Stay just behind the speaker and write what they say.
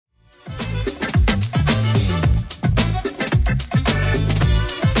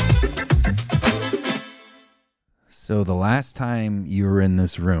So the last time you were in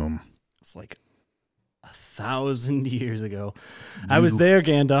this room, It's like 1,000 years ago. I was there,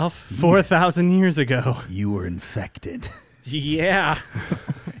 Gandalf, 4,000 years ago. you were infected. Yeah.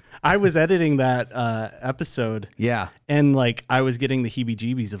 I was editing that episode. Yeah. And like I was getting the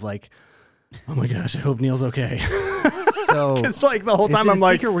heebie-jeebies of like, oh my gosh, I hope Neal's okay. So Because like the whole is time it a I'm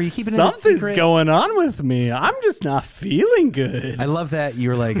like, secret? Were you keeping it a something's secret? going on with me. I'm just not feeling good. I love that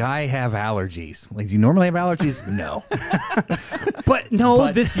you're like, I have allergies. Like, do you normally have allergies? No. But no,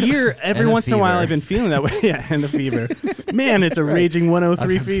 But- this year, every and a once in a while, fever. I've been feeling that way. Yeah, and the fever. Man, it's a raging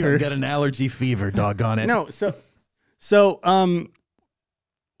 103 fever. I've got an allergy fever, doggone it. No, so,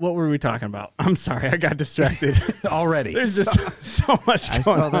 what were we talking about? I'm sorry, I got distracted. Already. There's just so much going I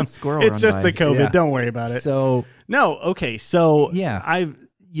saw on. that squirrel It's run just by. the COVID. Yeah. Don't worry about it. So, No, okay. So Yeah.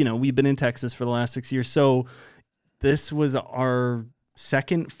 we've been in Texas for the last 6 years. So this was our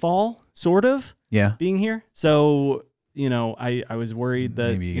second fall, sort of, yeah. being here. So, I was worried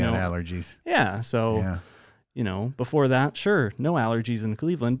that Maybe you got allergies. Yeah. So, Yeah. before that, sure, no allergies in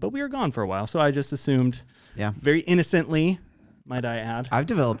Cleveland, but we were gone for a while. So I just assumed, Yeah. very innocently, might I add. I've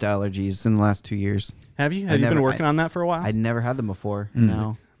developed allergies in the last 2 years. Have you? Have you been working on that for a while? I'd never had them before.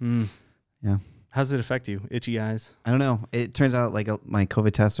 No. Yeah. How does it affect you? Itchy eyes? I don't know. It turns out like my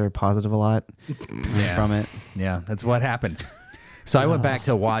COVID tests are positive a lot from it. Yeah, that's what happened. So I went back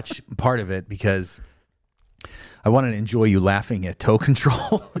to watch part of it because I wanted to enjoy you laughing at toe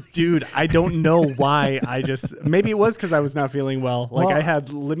control. Dude, I don't know why. Maybe it was because I was not feeling well. Like Well, I had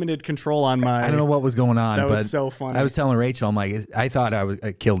limited control on my. I don't know what was going on, That but was so funny. I was telling Rachel, I'm like, I thought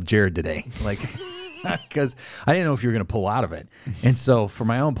I killed Jared today. Like, because I didn't know if you were going to pull out of it. And so for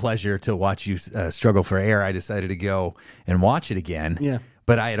my own pleasure to watch you struggle for air, I decided to go and watch it again. Yeah.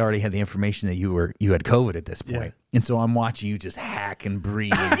 But I had already had the information that you had COVID at this point. Yeah. And so I'm watching you just hack and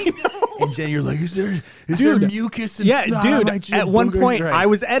breathe. And Jen, you're like, is there Dude, mucus and Yeah, snot on my dude. chin, At one boogers? point, Right. I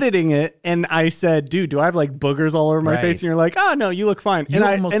was editing it, and I said, "Dude, do I have like boogers all over my Right. face?" And you're like, "Oh no, you look fine." You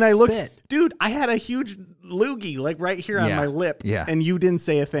and almost I looked, spit. dude. I had a huge loogie like right here on Yeah. my lip, Yeah. and you didn't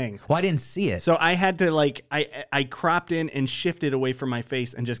say a thing. Well, I didn't see it. So I had to like I cropped in and shifted away from my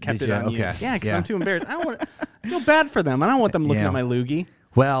face and just kept Did it you? on you. Okay. Yeah, because Yeah. I'm too embarrassed. I feel bad for them. I don't want them looking Yeah. at my loogie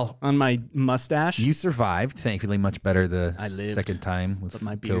Well, on my mustache. you survived, thankfully, much better the I lived, second time with but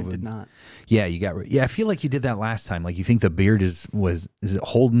my beard COVID. did not. Yeah, you got. Yeah, I feel like you did that last time. Like, you think the beard is it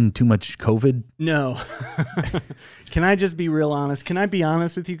holding too much COVID? No. Can I just be real honest? Can I be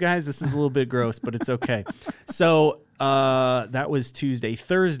honest with you guys? This is a little bit gross, but it's okay. So that was Tuesday.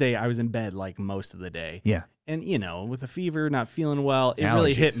 Thursday, I was in bed like most of the day. Yeah. And, with a fever, not feeling well, it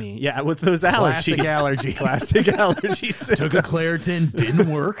really hit Allergies. me. Yeah, with those Classic allergies. allergies. Classic allergies. Took a Claritin, didn't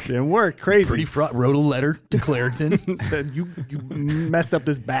work. Didn't work. Crazy. Pretty fraught. Wrote a letter to Claritin. Said, you messed up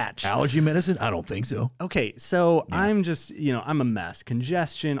this batch. Allergy medicine? I don't think so. Okay, so I'm just, I'm a mess.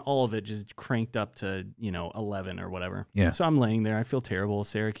 Congestion, all of it just cranked up to, 11 or whatever. Yeah. So I'm laying there. I feel terrible.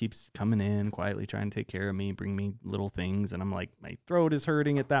 Sarah keeps coming in quietly trying to take care of me, bring me little things. And I'm like, my throat is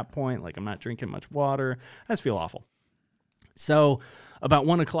hurting at that point. Like, I'm not drinking much water. I just feel awful. So about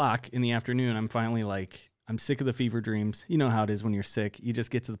 1 o'clock in the afternoon, I'm finally like, I'm sick of the fever dreams. You know how it is when you're sick. You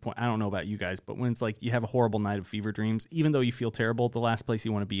just get to the point. I don't know about you guys, but when it's like you have a horrible night of fever dreams, even though you feel terrible, the last place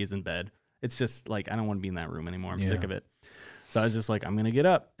you want to be is in bed. It's just like, I don't want to be in that room anymore. I'm sick of it. So I was just like, I'm going to get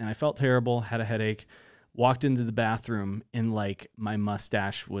up. And I felt terrible, had a headache, walked into the bathroom, and like my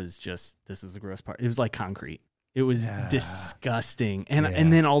mustache was just, this is the gross part. It was like concrete. It was disgusting.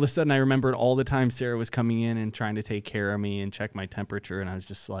 And then all of a sudden I remembered all the time Sarah was coming in and trying to take care of me and check my temperature. And I was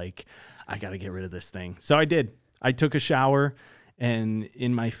just like, I got to get rid of this thing. So I did. I took a shower, and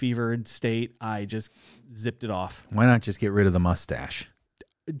in my fevered state, I just zipped it off. Why not just get rid of the mustache?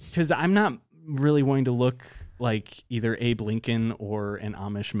 Because I'm not really wanting to look like either Abe Lincoln or an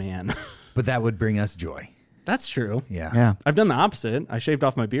Amish man. But that would bring us joy. That's true. Yeah. Yeah. I've done the opposite. I shaved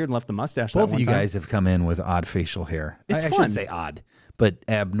off my beard and left the mustache. Both that of you one time. guys have come in with odd facial hair. It's I fun. shouldn't say odd, but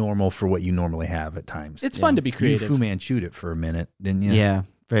abnormal for what you normally have at times. It's fun to be creative. You Fu Manchu'd it for a minute, didn't you? Yeah.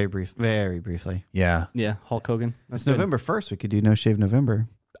 Very briefly. Yeah. Yeah, Hulk Hogan. It's good. November 1st. We could do No Shave November.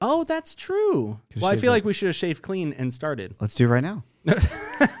 Oh, that's true. Could've Well, I shaved feel it. like we should have shaved clean and started. Let's do it right now.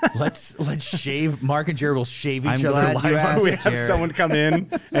 Let's shave. Mark and Jared will shave each I'm other glad live. you asked. We have Jared. someone come in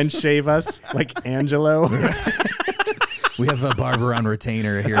and shave us like Angelo. We have a barber on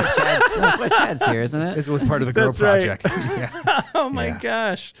retainer here. That's why Chad's here, isn't it? This was part of the Grow That's right. Project. Yeah. Oh my Yeah.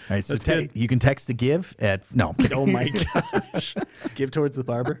 gosh. All right, so That's good. you can text the give at no. Oh my gosh. Give towards the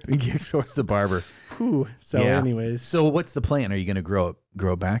barber. Give towards the barber. Whew. So Yeah. anyways, So what's the plan? Are you going to grow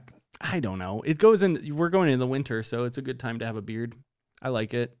it back? I don't know. It goes in, we're going in the winter, so it's a good time to have a beard. I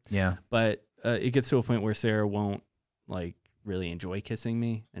like it. Yeah. But it gets to a point where Sarah won't like really enjoy kissing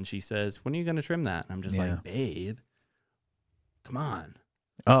me. And she says, when are you going to trim that? And I'm just like, babe, come on.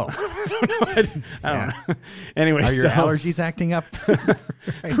 Oh, I don't know. Anyway, are your allergies acting up?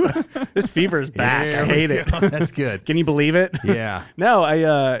 This fever is back. I hate it. That's good. Can you believe it? Yeah.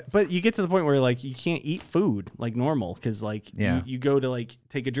 No, but you get to the point where like you can't eat food like normal because like you go to like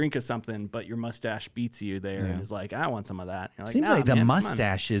take a drink of something, but your mustache beats you there and is like, I want some of that. You're like, Seems nah, like the man,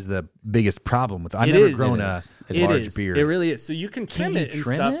 mustache is the biggest problem with. I've It never is. grown It a is. large beard. It really is. So you can trim you it and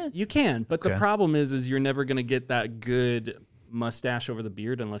trim stuff. it? You can, but the Okay. problem is you're never going to get that good mustache over the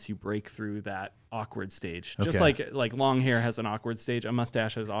beard unless you break through that awkward stage. Just like long hair has an awkward stage, a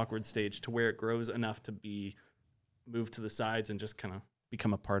mustache has an awkward stage to where it grows enough to be moved to the sides and just kind of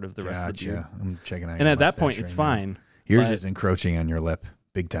become a part of the rest of the beard. I'm checking out. And your at that mustache point, it's right now. fine. Yours but- is encroaching on your lip,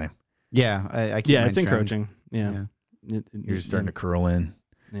 big time. Yeah, I keep Yeah, mine it's trimmed. encroaching. Yeah. You're just starting to curl in.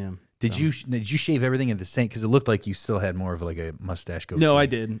 Yeah. Did you shave everything at the same? Because it looked like you still had more of like a mustache goatee. No, I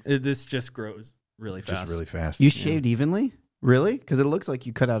did. This just grows really fast. Just really fast. You shaved evenly? Really? Because it looks like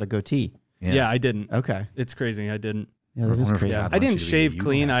you cut out a goatee. Yeah, I didn't. Okay. It's crazy. I didn't. Yeah, that is wonder if crazy. God I wants didn't you to be shave a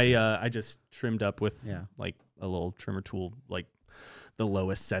clean. euthanasia. I just trimmed up with Yeah. like a little trimmer tool, like the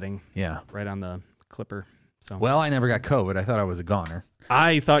lowest setting, Yeah. right on the clipper. So Well, I never got COVID. I thought I was a goner.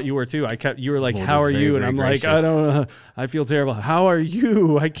 I thought you were too. You were like, Well, "How it are was very, you?" And very I'm like, gracious. "I don't. I feel terrible. How are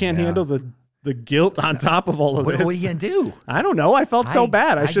you? I can't Yeah. handle the guilt on top of all of What this." are you gonna do? I don't know. I felt so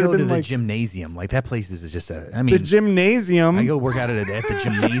bad. I should have go to been the like gymnasium. Like that place is just a. I the mean, gymnasium. I go work out at the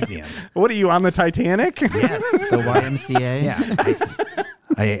gymnasium. What are you on the Titanic? Yes. The YMCA? Yeah.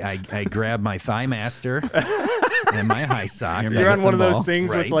 I grab my Thigh Master and my high socks. You're on one of those ball.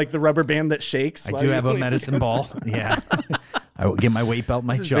 things Right. with like the rubber band that shakes. I while do you have a lean medicine against- ball. Yeah. I will get my weight belt,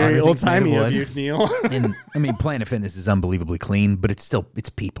 my This is jaw. very old everything's made timey of of wood. you, Neil. And I mean, Planet Fitness is unbelievably clean, but it's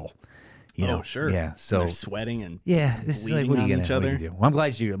people. You know, Sure. Yeah. So they're sweating and yeah, this is like, bleeding what are on you gonna each what do other. you do? Well, I'm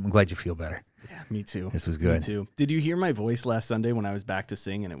glad you feel better. Yeah, me too. This was good. Me too. Did you hear my voice last Sunday when I was back to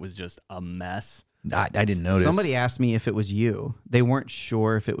sing and it was just a mess? I didn't notice. Somebody asked me if it was you. They weren't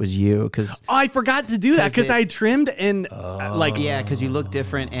sure if it was you because Oh, I forgot to do that because it- I trimmed and like yeah, because you look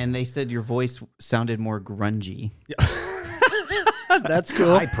different, and they said your voice sounded more grungy. that's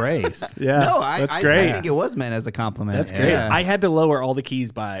cool. high praise. Yeah, No, that's I great. think it was meant as a compliment. That's great. Yeah. I had to lower all the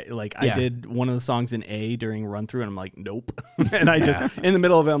keys by like I Yeah. did one of the songs in A during run through and I'm like nope, and I just in the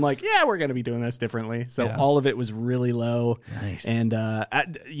middle of it I'm like yeah we're gonna be doing this differently. So Yeah. all of it was really low. Nice. And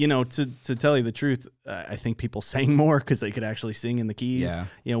to tell you the truth, I think people sang more because they could actually sing in the keys. Yeah.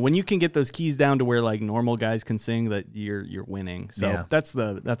 You know, when you can get those keys down to where like normal guys can sing, that you're winning. So Yeah. that's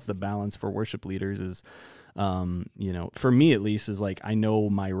the balance for worship leaders is. For me at least is like I know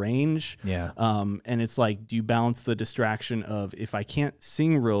my range. Yeah. And it's like, do you balance the distraction of if I can't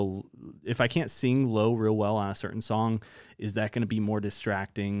sing low real well on a certain song, is that going to be more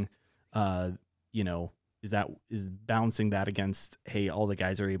distracting? Is balancing that against, hey, all the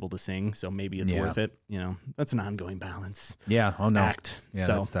guys are able to sing, so maybe it's Yeah. worth it. That's an ongoing balance Yeah. Oh no. act. Yeah,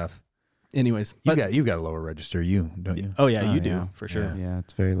 So that's tough. anyways, You've got a lower register, don't you? oh yeah, Oh, you do yeah. for sure. Yeah,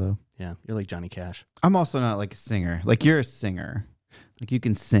 it's very low. Yeah. You're like Johnny Cash. I'm also not like a singer. Like you're a singer. Like you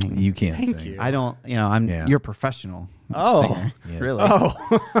can sing. You can't Thank sing. you. I don't. Yeah. You're a professional. Oh. singer. Yes. Really? Oh,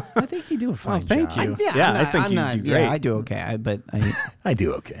 I think you do a fine thank job. you. Yeah, Yeah, I'm I not, think I'm you not, do great. Yeah, I do okay. But I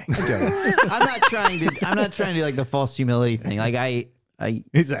do okay. I'm not trying to. I'm not trying to do like the false humility thing. Like I.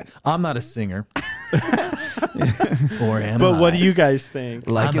 He's like, I'm not a singer. Or am but I? what do you guys think?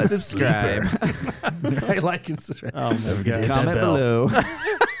 Like I'm and a subscribe. I like and subscribe. Oh, my Never forget God. to hit that Comment bell. below.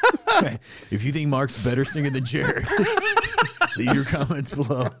 If you think Mark's a better singer than Jared, leave your comments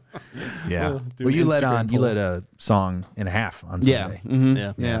below. Yeah. We'll do Well, you an let Instagram you poll. let a song and a half on Yeah. Sunday. Mhm.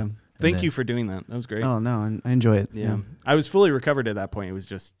 Yeah. Yeah. Thank then- you for doing that. That was great. Oh no, I enjoy it. Yeah. I was fully recovered at that point. It was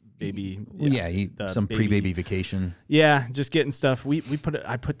just baby. Yeah, the some pre-baby vacation. Yeah, just getting stuff.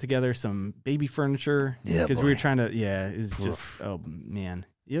 I put together some baby furniture Yeah, because we were boy. trying to. Yeah, it's just oh man.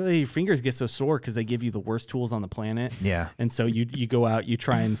 Yeah, your fingers get so sore because they give you the worst tools on the planet. Yeah. And so you go out, you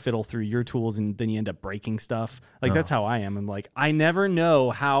try and fiddle through your tools, and then you end up breaking stuff. Like that's how I am. I'm like, I never know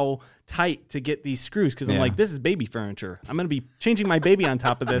how tight to get these screws because I'm Yeah. like, this is baby furniture. I'm gonna be changing my baby on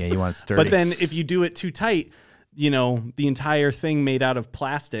top of this. Yeah, you want it sturdy. But then if you do it too tight, the entire thing made out of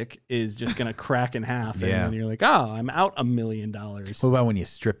plastic is just gonna crack in half. Yeah. And then you're like, oh, I'm out $1 million. What about when you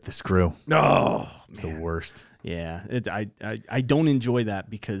strip the screw? Oh, It's the worst. yeah. I don't enjoy that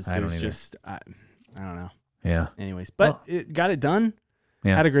because I don't there's either. just I don't know. Yeah. Anyways, but it got it done.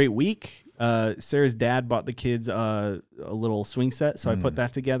 Yeah. Had a great week. Sarah's dad bought the kids a little swing set, so I put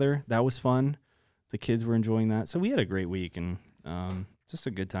that together. That was fun. The kids were enjoying that, so we had a great week and just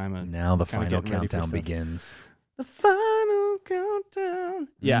a good time. Now the kinda final getting ready for countdown stuff. begins. The final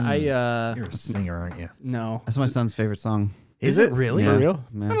song? Yeah, You're a singer, aren't you? no. That's my son's favorite song. Is it really? Yeah. For real?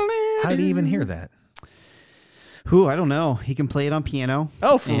 Yeah. How did he even hear that? Who? I don't know. He can play it on piano.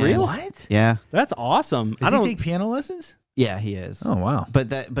 Oh, for And- real? What? Yeah. That's awesome. Does he take piano lessons? Yeah, he is. Oh, wow.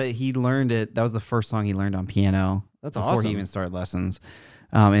 But he learned it. That was the first song he learned on piano. That's before awesome. he even started lessons.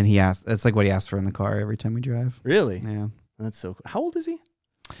 And he asked. That's like what he asked for in the car every time we drive. Really? Yeah. That's so cool. How old is he?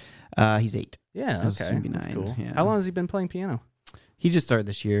 He's 8. Yeah, He'll okay. soon be That's 9, cool. yeah. How long has he been playing piano? He just started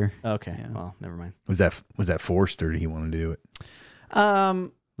this year. Okay. Yeah. Well, never mind. Was that forced, or did he want to do it? A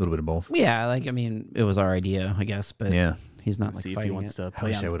little bit of both. Yeah, like I mean, it was our idea, I guess, but Yeah. he's not Let's like see if he fighting wants it. to I play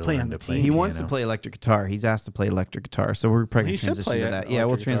wish on, I would've play on learned the to play team. He wants to piano. play electric guitar. He's asked to play electric guitar, so we're probably He gonna should transition play to it, that. Yeah, we'll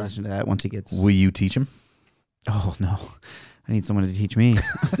electric guitar. transition to that once he gets. Will you teach him? Oh no, I need someone to teach me.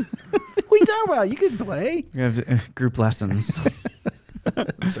 What are you talking about? You can play. We're gonna have group lessons.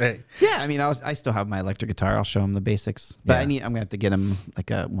 That's right. Yeah, I mean, I still have my electric guitar. I'll show him the basics, but Yeah. I'm gonna have to get him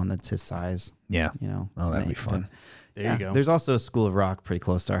like a one that's his size. Yeah. You know. Oh, that'd be But- fun. There yeah, you go. There's also a School of Rock pretty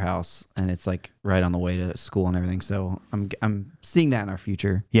close to our house, and it's like right on the way to school and everything. So I'm seeing that in our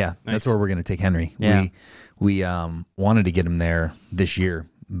future. Yeah, Nice. that's where we're going to take Henry. Yeah. We wanted to get him there this year,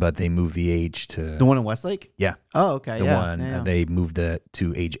 but they moved the age to The one in Westlake. yeah, Oh, okay. the yeah, one yeah. they moved it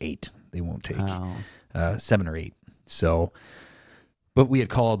to age 8. They won't take Oh. 7 or 8. So, but we had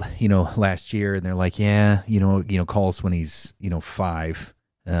called, last year, and they're like, yeah, call us when he's 5,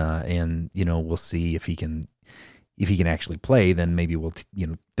 and we'll see if he can actually play. Then maybe we'll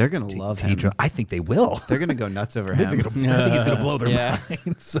They're gonna love him. teach him. I think they will. They're gonna go nuts over I him. think he's going to blow their Yeah.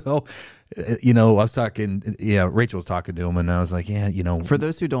 mind. So, I was talking, Rachel was talking to him, and I was like, For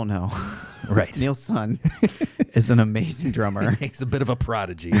those who don't know, right. Neal's son is an amazing drummer. He's a bit of a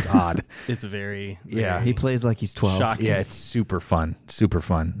prodigy. It's odd. It's very, Yeah. very He plays like he's 12. Shocking. Yeah, it's super fun. Super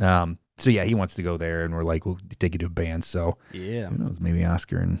fun. So yeah, he wants to go there, and we're like, we'll take you to a band. So Yeah. who knows? Maybe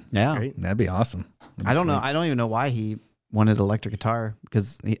Oscar, and Yeah. Great. that'd be awesome. I don't know. I don't even know why he wanted electric guitar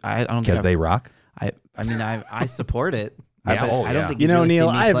because I don't Because think they rock. I support it. Yeah, I oh, don't yeah. think You he's know, really Neal,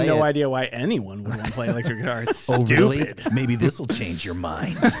 seen me I have play no it. idea why anyone would want to play electric guitar. It's Oh, stupid. really? Maybe this will change your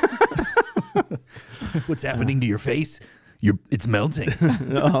mind. What's happening to your face? It's melting.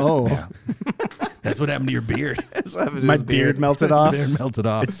 Oh, Yeah. That's what happened to your beard. That's what happened to my his beard melted off. Beard melted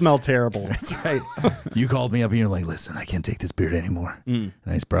off. It smelled terrible. That's right. You called me up and you're like, listen, I can't take this beard anymore. And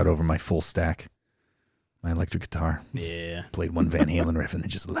I just brought over my full stack, my electric guitar, Yeah, played one Van Halen riff, and then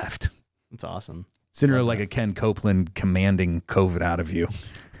just left. it's awesome. Sooner like a Ken Copeland commanding COVID out of you.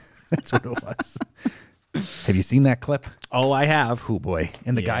 That's what it was. Have you seen that clip? Oh, I have. Oh boy.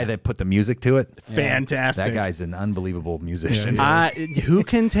 And the guy Yeah. that put the music to it. Fantastic. That guy's an unbelievable musician. Who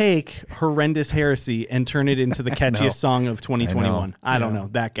can take horrendous heresy and turn it into the catchiest song of 2021? I don't know.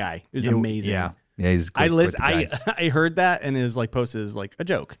 That guy is amazing. Yeah. Yeah, he's I quite the guy. I heard that and is like posted as like a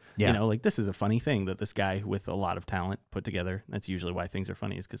joke. Yeah. Like this is a funny thing that this guy with a lot of talent put together. That's usually why things are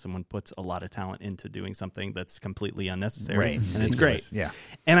funny is because someone puts a lot of talent into doing something that's completely unnecessary. Right. And it's great. Ridiculous. Yeah.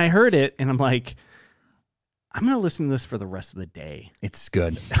 And I heard it and I'm like, I'm gonna listen to this for the rest of the day. It's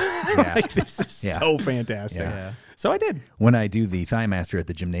good. Yeah. Like this is Yeah. so fantastic. Yeah. So I did. When I do the Thigh Master at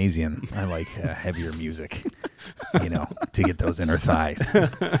the gymnasium, I like heavier music, to get those inner thighs.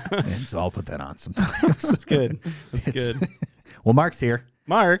 And so I'll put that on sometimes. That's good. That's good. Well, Mark's here.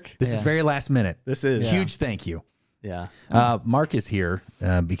 Mark. This is very last minute. This is Huge thank you. Yeah. Mark is here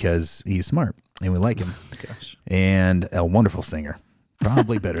because he's smart and we like him. Gosh. And a wonderful singer.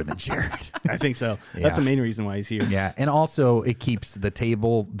 Probably better than Jared. I think so. Yeah. That's the main reason why he's here. Yeah. And also, it keeps the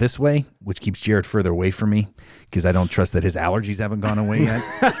table this way, which keeps Jared further away from me because I don't trust that his allergies haven't gone away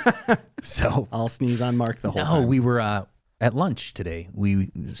yet. So, I'll sneeze on Mark the whole no, time. we were at lunch today. We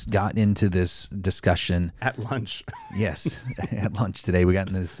got into this discussion. At lunch. Yes, at lunch today, we got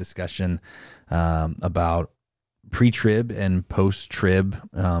into this discussion about pre-trib and post-trib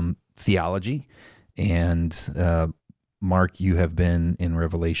theology. And Mark, you have been in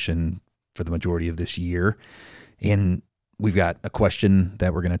Revelation for the majority of this year. And we've got a question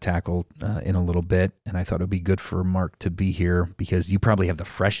that we're going to tackle in a little bit. And I thought it would be good for Mark to be here because you probably have the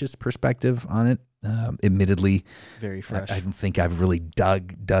freshest perspective on it. Admittedly, Very fresh. I don't think I've really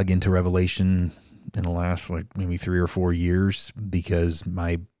dug into Revelation in the last maybe 3 or 4 years because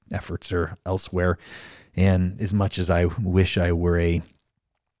my efforts are elsewhere. And as much as I wish I were a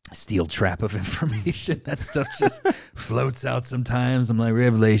steel trap of information. That stuff just floats out sometimes. I'm like,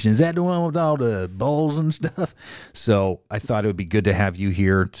 Revelation, is that the one with all the bowls and stuff? So I thought it would be good to have you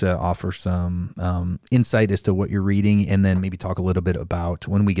here to offer some insight as to what you're reading, and then maybe talk a little bit about,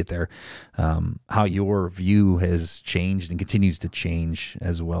 when we get there, how your view has changed and continues to change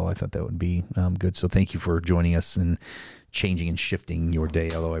as well. I thought that would be good. So thank you for joining us and changing and shifting your day,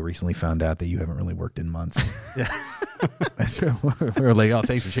 although I recently found out that you haven't really worked in months. Yeah. We're like, oh,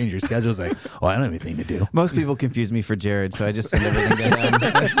 thanks for changing your schedule. It's like, oh, I don't have anything to do. Most people confuse me for Jared, so I just send everything to him.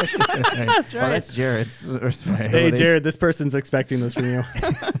 That's right. Well, that's Jared's responsibility. Hey, Jared, this person's expecting this from you.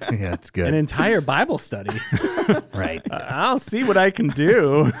 Yeah, it's good. An entire Bible study. Right. I'll see what I can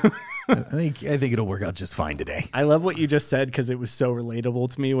do. I think it'll work out just fine today. I love what you just said because it was so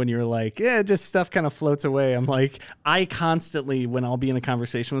relatable to me when you're like, yeah, just stuff kind of floats away. I'm like, I constantly, when I'll be in a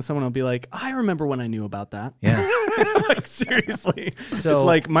conversation with someone, I'll be like, I remember when I knew about that. Yeah. Like, seriously. So, it's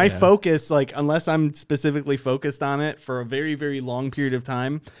like my focus, like, unless I'm specifically focused on it for a very, very long period of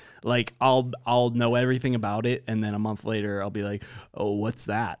time, like I'll know everything about it. And then a month later, I'll be like, oh, what's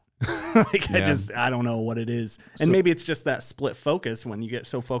that? Like, I don't know what it is. And maybe it's just that split focus. When you get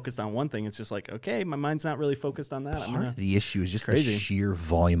so focused on one thing, it's just like, okay, my mind's not really focused on that. Part of the issue is just the crazy. sheer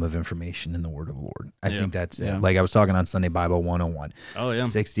volume of information in the Word of the Lord. I think that's Yeah. it. Like I was talking on Sunday Bible 101. Oh, yeah.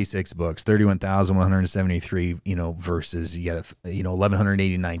 66 books, 31,173, verses. You got,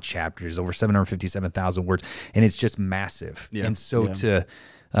 1,189 chapters, over 757,000 words. And it's just massive. Yeah. And so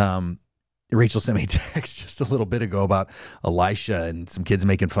Rachel sent me a text just a little bit ago about Elisha and some kids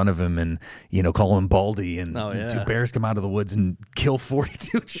making fun of him and, call him Baldy, and two bears come out of the woods and kill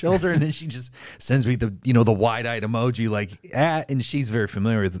 42 children. And then she just sends me the wide-eyed emoji, like, and she's very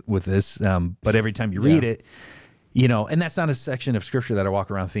familiar with this. But every time you read it, and that's not a section of scripture that I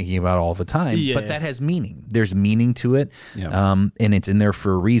walk around thinking about all the time, but that has meaning. There's meaning to it. Yeah. And it's in there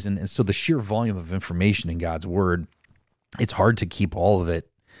for a reason. And so the sheer volume of information in God's word, it's hard to keep all of it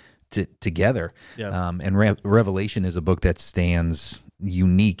together. Yeah. And Revelation is a book that stands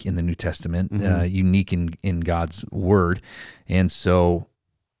unique in the New Testament, unique in God's word. And so,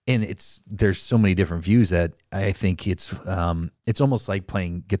 there's so many different views that I think it's almost like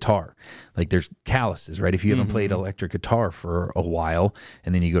playing guitar. Like there's calluses, right? If you haven't played electric guitar for a while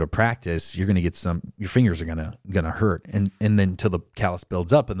and then you go to practice, you're going to get your fingers are going to hurt. And then till the callus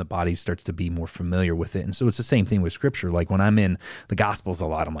builds up and the body starts to be more familiar with it. And so it's the same thing with scripture. Like when I'm in the Gospels a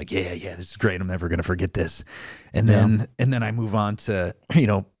lot, I'm like, yeah, this is great. I'm never going to forget this. And then I move on to,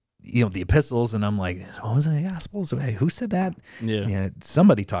 the epistles, and I'm like, what was the Gospels? Hey, who said that? Yeah.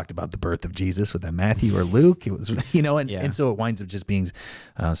 Somebody talked about the birth of Jesus with that Matthew or Luke. It was, and so it winds up just being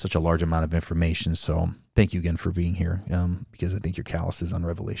such a large amount of information. So thank you again for being here, because I think your calluses on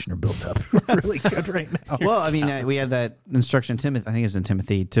Revelation are built up really good right now. Well, I mean, we have that instruction, Timothy. I think it's in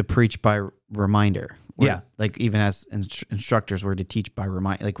Timothy, to preach by reminder. Like even as instructors, we're to teach by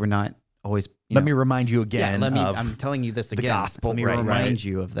reminder. Like we're not always. Let me remind you again. I'm telling you this again. The gospel. Let me remind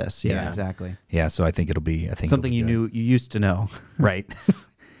you of this. Yeah, exactly. Yeah, so I think it'll be. Something you used to know. Right.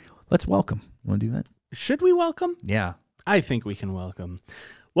 Let's welcome. Want to do that? Should we welcome? Yeah. I think we can welcome.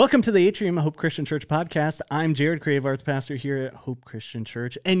 Welcome to the Atrium Hope Christian Church podcast. I'm Jared, creative arts pastor here at Hope Christian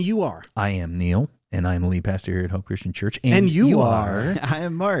Church, and you are. I am Neal, and I'm the lead pastor here at Hope Christian Church. And you are. I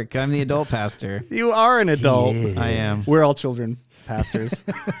am Mark. I'm the adult pastor. You are an adult. I am. We're all children pastors.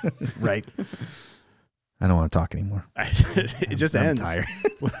 Right. I don't want to talk anymore. It just ends. I'm tired.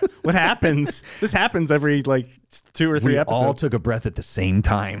 What happens? This happens every 2 or 3 episodes. We all took a breath at the same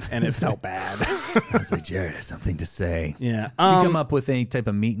time. And it felt bad. I was like, Jared has something to say. Yeah. Did you come up with any type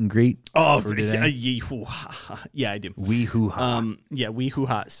of meet and greet? For today? Yeah, I do. Wee hoo ha. Wee hoo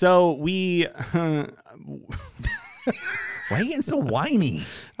ha. So we. Why are you getting so whiny?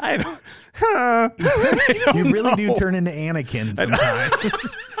 I don't You really know. do turn into Anakin sometimes.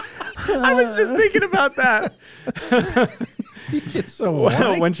 I was just thinking about that. You get so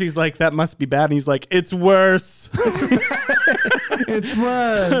whiny. When she's like, that must be bad. And he's like, it's worse. It's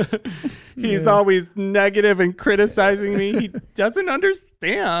worse. He's always negative and criticizing me. He doesn't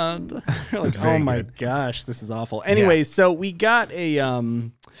understand. Like, oh my gosh, this is awful. Anyways, so we got a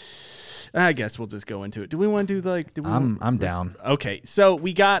I guess we'll just go into it. Do we want to do I'm down. Okay, so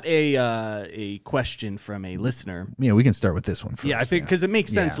we got a question from a listener. Yeah, we can start with this one first. Yeah, I think because it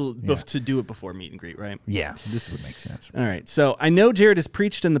makes sense Yeah. to do it before meet and greet, right? Yeah, this would make sense. All right, so I know Jared has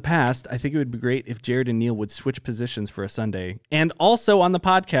preached in the past. I think it would be great if Jared and Neal would switch positions for a Sunday, and also on the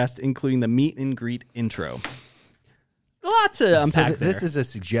podcast, including the meet and greet intro. A lot to unpack there. This is a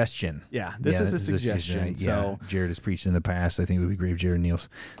suggestion. Yeah, this is a suggestion. So Jared has preached in the past. I think it would be great if Jared and Neal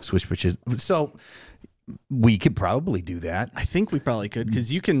switch pitches. So We could probably do that. I think we probably could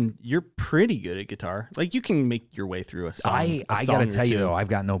because you're pretty good at guitar. Like you can make your way through a song. I gotta tell you though, I've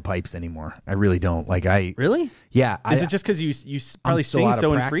got no pipes anymore. I really don't. Like I really. Yeah. Is it just because you probably sing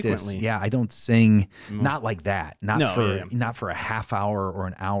so infrequently? Yeah, I don't sing not like that. Not for a half hour or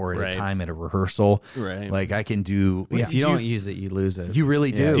an hour at a time at a rehearsal. Right. Like I can do. If you don't use it, you lose it. You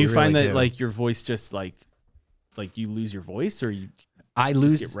really do. Do you find that like your voice just like you lose your voice or you? I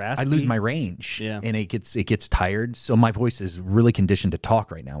lose my range, and it gets tired. So my voice is really conditioned to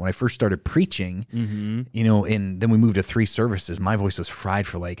talk right now. When I first started preaching, and then we moved to 3 services, my voice was fried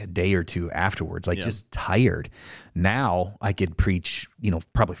for like a day or 2 afterwards, just tired. Now I could preach,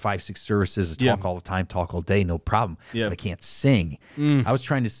 probably 5-6 services, talk all the time, talk all day, no problem. Yeah. But I can't sing. I was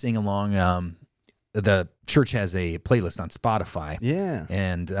trying to sing along. The church has a playlist on Spotify. Yeah,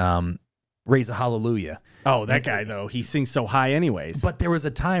 and Raise a Hallelujah. Oh, that guy though, he sings so high anyways. But there was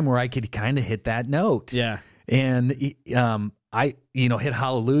a time where I could kind of hit that note. Yeah. And I hit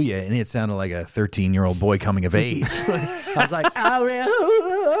Hallelujah, and it sounded like a 13-year-old boy coming of age. I was like,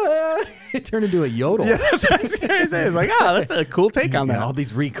 it turned into a yodel. Yeah, that's what I was going to say. It's like, that's a cool take on that. All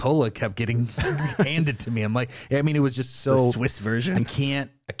these Ricola kept getting handed to me. I'm like, it was just so the Swiss version. I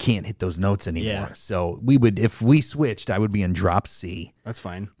can't hit those notes anymore. Yeah. So if we switched, I would be in drop C. That's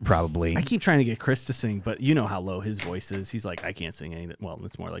fine. Probably. I keep trying to get Chris to sing, but you know how low his voice is. He's like, I can't sing any. Well,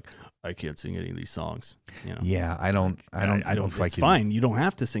 it's more like I can't sing any of these songs. Yeah, I don't. It's fine. You don't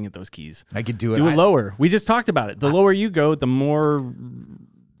have to sing at those keys. I could do it. Do it lower. We just talked about it. The lower you go, the more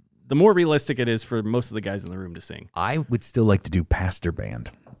realistic it is for most of the guys in the room to sing. I would still like to do pastor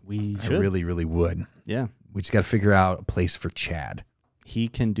band. We should. I really, really would. Yeah. We just got to figure out a place for Chad. He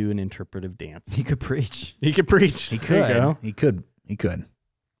can do an interpretive dance. He could preach. He could preach. He could. There you go. He could.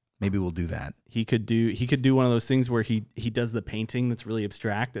 Maybe we'll do that. He could do one of those things where he does the painting that's really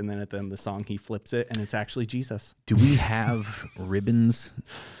abstract, and then at the end of the song he flips it, and it's actually Jesus. Do we have ribbons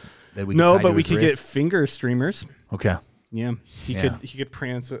that we? No, tie but to we his could wrists? get finger streamers. Okay. Yeah, he could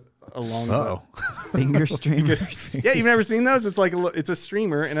prance it along. Finger streamers. Yeah, you've never seen those? It's like it's a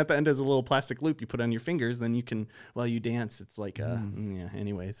streamer, and at the end is a little plastic loop you put on your fingers. Then you can, while you dance, it's like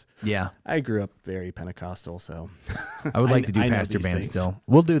Anyways, yeah, I grew up very Pentecostal, so I would like to do pastor band still.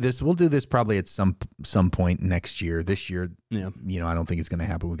 We'll do this. We'll do this probably at some point next year. This year, I don't think it's going to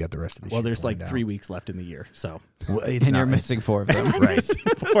happen. We got the rest of the year. Well, there's like 3 weeks left in the year, so you're missing 4 of them, right?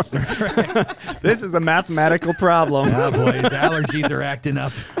 This is a mathematical problem. Oh boy, his allergies are acting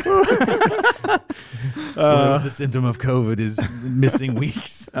up. It's a symptom of COVID is missing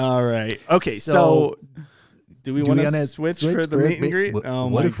weeks. All right. Okay. So do we want to switch for the meet and greet?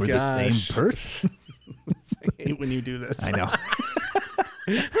 What if we're the same person? I hate when you do this. I know.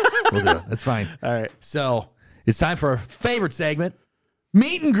 We'll do it. That's fine. All right. So it's time for our favorite segment,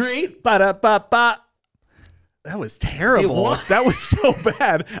 meet and greet. Ba-da-ba-ba. That was terrible. That was so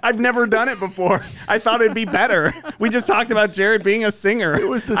bad. I've never done it before. I thought it'd be better. We just talked about Jared being a singer. It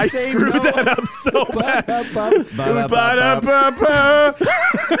was the same screwed note. that up so bad.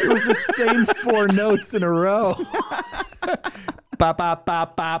 It was the same 4 notes in a row. Bop, bop,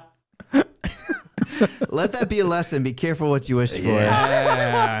 bop, bop. Let that be a lesson. Be careful what you wish for. Yeah.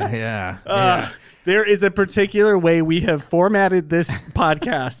 There is a particular way we have formatted this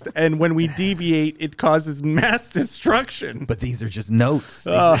podcast, and when we deviate, it causes mass destruction. But these are just notes.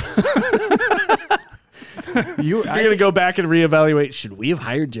 You're going to go back and reevaluate. Should we have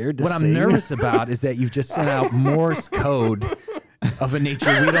hired Jared to What sing? I'm nervous about is that you've just sent out Morse code of a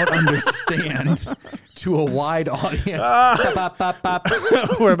nature we don't understand to a wide audience. Bop, bop, bop.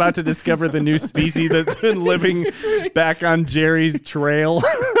 We're about to discover the new species that's been living back on Jerry's trail.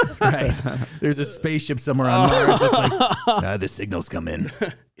 Right. There's a spaceship somewhere on Mars. It's like, the signals come in.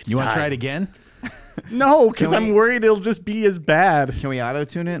 You want to try it again? No, because I'm worried it'll just be as bad. Can we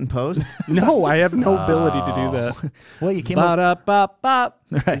auto-tune it in post? No, I have no ability to do that. Well, you came up. Bop.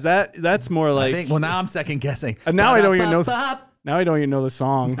 Is that's more like... now I'm second guessing. Now I don't even know... Now I don't even know the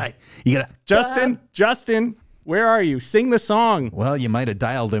song. Right. You gotta... Justin, where are you? Sing the song. Well, you might have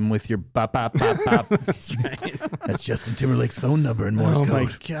dialed him with your bop, bop, bop, bop. That's right. That's Justin Timberlake's phone number in Morse code. Oh,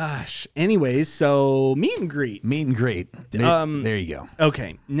 my gosh. Anyways, so meet and greet. Meet and greet. There you go.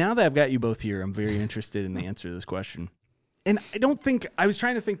 Okay. Now that I've got you both here, I'm very interested in the answer to this question. And I was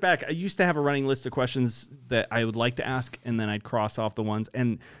trying to think back. I used to have a running list of questions that I would like to ask, and then I'd cross off the ones.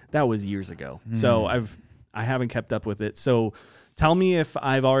 And that was years ago. So I haven't kept up with it. So tell me if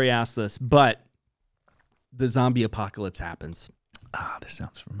I've already asked this, but the zombie apocalypse happens. This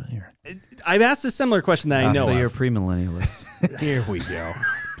sounds familiar. I've asked a similar question that I know So of. you're a premillennialist. Here we go.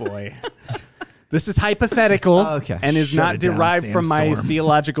 Boy. This is hypothetical Okay. and is Shut not it down, derived from my Sandstorm.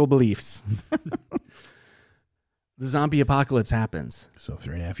 theological beliefs. the zombie apocalypse happens. So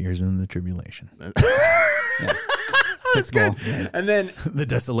 3.5 years into the tribulation. Yeah. Six ball. And then The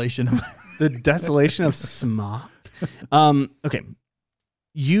desolation of the desolation of smog. Okay.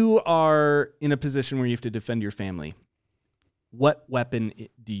 You are in a position where you have to defend your family. What weapon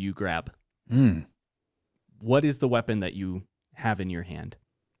do you grab? What is the weapon that you have in your hand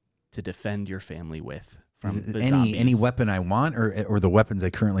to defend your family with from the zombies? any weapon I want, or the weapons I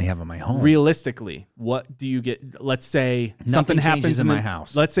currently have in my home. Realistically, what do you get? Let's say something happens in my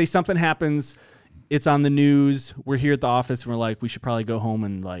house. Let's say something happens. It's on the news. We're here at the office, and we're like, we should probably go home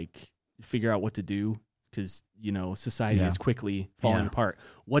and like figure out what to do because society is quickly falling apart.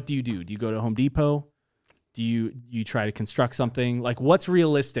 What do? Do you go to Home Depot? Do you try to construct something? Like, what's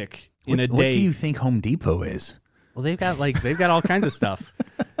realistic in a day? What do you think Home Depot is? Well, they've got all kinds of stuff.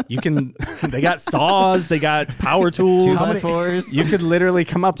 They got saws, they got power tools. 2x4s. You could literally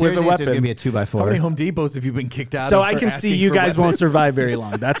come up with a There's going to weapon. be a 2x4. How many Home Depots have you been kicked out So of? I for can see asking you for guys won't weapons? survive very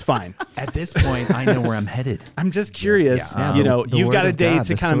long. That's fine. At this point, I know where I'm headed. I'm just curious. Yeah. The You've word got a of day God,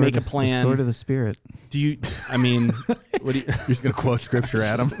 to the kind of sword make a of- plan. The sword of the spirit. Do you? I mean, what do you? You're just going to quote scripture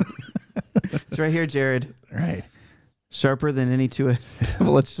at him. It's right here, Jared. Right. Sharper than any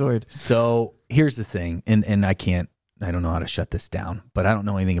double-edged sword. So here's the thing, and I don't know how to shut this down, but I don't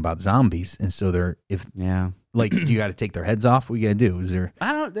know anything about zombies, and so Yeah. you got to take their heads off. What you got to do? Is there?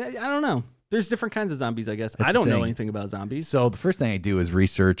 I don't know. There's different kinds of zombies, I guess. That's I don't the know thing. anything about zombies. So the first thing I do is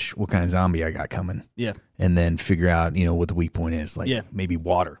research what kind of zombie I got coming. Yeah. And then figure out, what the weak point is. Like maybe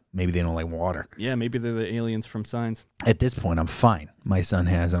water. Maybe they don't like water. Yeah, maybe they're the aliens from Signs. At this point, I'm fine. My son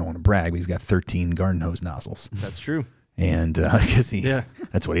has, I don't want to brag, but he's got 13 garden hose nozzles. That's true. And because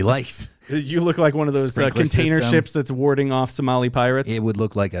that's what he likes. You look like one of those Sprinkler container system. ships that's warding off Somali pirates. It would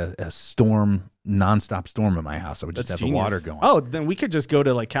look like a storm, nonstop storm in my house. I would just That's have the genius. water going. Oh, then we could just go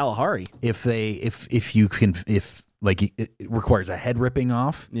to like Kalahari. If it requires a head ripping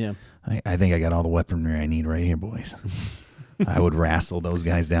off, Yeah. I think I got all the weaponry I need right here, boys. I would wrestle those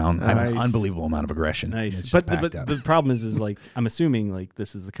guys down. I have an Nice. unbelievable amount of aggression. Nice. It's just But packed up. the problem is like I'm assuming like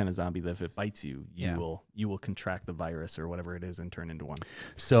this is the kind of zombie that if it bites you, Yeah. you will contract the virus or whatever it is and turn into one.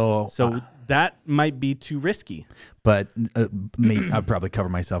 So That might be too risky. but maybe I'd probably cover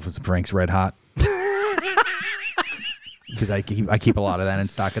myself with some Frank's Red Hot. Because I keep a lot of that in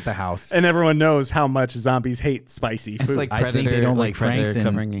stock at the house. And everyone knows how much zombies hate spicy food. It's like I Predator, think they don't like Predator Franks and-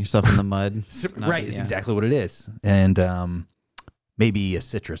 covering yourself in the mud. Right, it's exactly what it is. And maybe a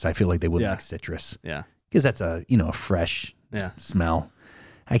citrus. I feel like they would Yeah. like citrus yeah. because that's a fresh Yeah. smell.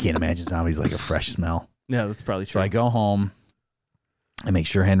 I can't imagine zombies like a fresh smell. Yeah, that's probably So true. I go home. I make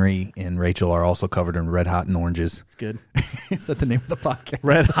sure Henry and Rachel are also covered in red hot and oranges. It's good. Is that the name of the podcast?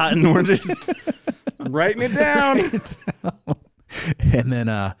 Red hot and oranges. I'm writing it down. And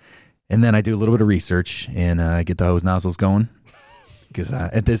then I do a little bit of research and get the hose nozzles going. Because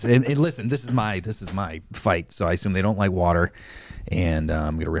at this and listen, this is my fight. So I assume they don't like water, and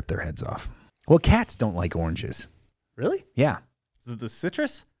I'm gonna rip their heads off. Well, cats don't like oranges. Really? Yeah, Is it the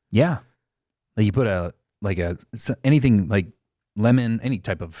citrus? yeah. Like you put anything like lemon, any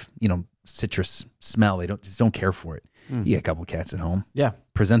type of citrus smell. They don't care for it. You get a couple cats at home. Yeah.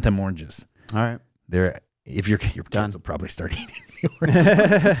 Present them oranges. All right. If your Done. cats will probably start eating the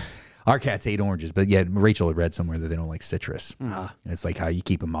oranges. Our cats hate oranges, but yeah, Rachel had read somewhere that they don't like citrus. And it's like how you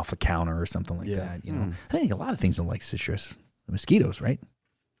keep them off a counter or something like that. I think a lot of things don't like citrus. Mosquitoes, right?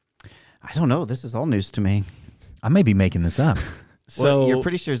 I don't know. This is all news to me. I may be making this up. So You're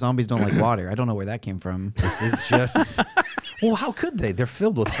pretty sure zombies don't like water. I don't know where that came from. This is just. Well, how could they? They're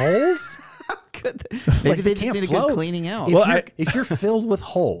filled with holes. Maybe Like, they they just can't need a float. good cleaning out. If you're filled with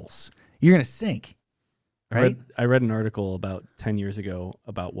holes, you're gonna sink, right? I read an article about 10 years ago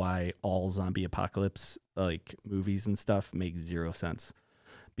about why all zombie apocalypse like movies and stuff make zero sense.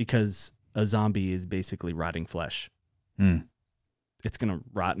 Because a zombie is basically rotting flesh. It's going to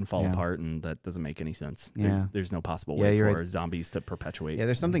rot and fall Yeah. apart, and that doesn't make any sense. Yeah. There's no possible Yeah, way you're for right. zombies to perpetuate. Yeah,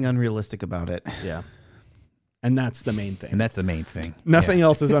 there's something unrealistic about it. Yeah. And that's the main thing. And that's the main thing. Nothing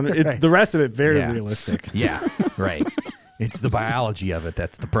else is Right. the rest of it very Yeah. realistic. Yeah, right. It's the biology of it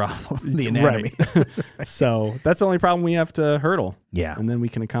that's the problem. The anatomy. Right. So that's the only problem we have to hurdle. Yeah. And then we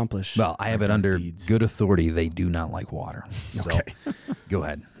can accomplish. Well, I have our it under deeds. good authority. They do not like water. So Okay. go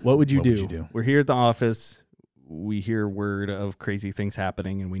ahead. What would you What do? would you do? We're here at the office. We hear word of crazy things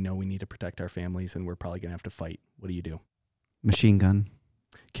happening, and we know we need to protect our families, and we're probably going to have to fight. What do you do? Machine gun.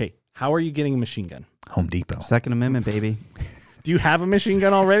 Okay. How are you getting a machine gun? Home Depot. Second Amendment, baby. Do you have a machine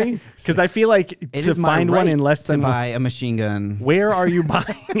gun already? Because I feel like It to is my find one right in less to than buy a machine gun. where are you buying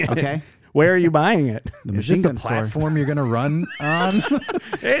it? Okay. Where are you buying it? The Is this machine the gun store. platform you're going to run on?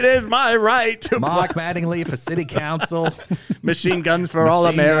 It is my right to Mock Mattingly for city council. machine guns for all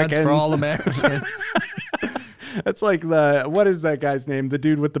Machine guns Americans. For all Americans. That's like what is that guy's name? The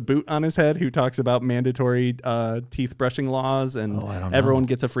dude with the boot on his head who talks about mandatory teeth brushing laws and I don't know. everyone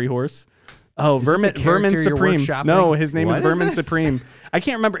gets a free horse. Oh, Is this a Vermin character you're Supreme. workshopping? No, his name What is is Vermin this? Supreme. I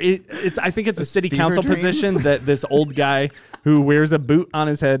can't remember. I think it's a city fever council dreams? position that this old guy who wears a boot on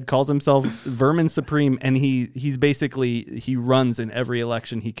his head calls himself Vermin Supreme, and he's basically he runs in every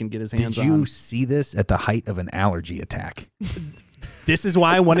election he can get his hands Did you on. see this at the height of an allergy attack? This is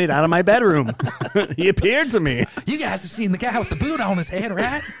why I wanted out of my bedroom. He appeared to me. You guys have seen the guy with the boot on his head,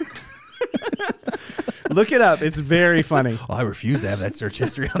 right? Look it up. It's very funny. Oh, I refuse to have that search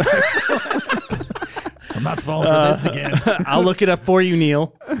history on there. I'm not falling for this again. I'll look it up for you,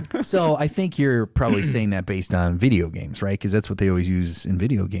 Neal. So I think you're probably saying that based on video games, right? Because that's what they always use in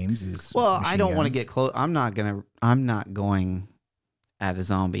video games. Is Well, I machine don't want to guns. get close. I'm not going at a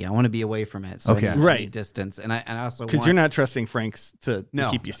zombie. I want to be away from it. So Okay. I need Right. distance. And I also Because want, you're not trusting Frank's to no.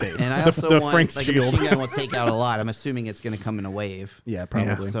 keep you safe. And I The- also the want Frank's like shield. a machine gun will take out a lot. I'm assuming it's going to come in a wave. Yeah,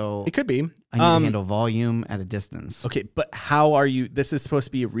 probably. So It could be. I need to handle volume at a distance. Okay, but how are you? This is supposed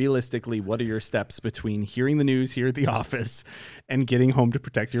to be realistically, what are your steps between hearing the news here at the office and getting home to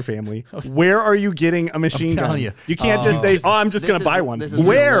protect your family? Where are you getting a machine gun? telling you. You can't just say, I'm just This going to is- buy one. this is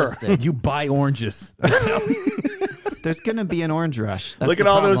Where? realistic. You buy oranges. There's going to be an orange rush. That's Look the at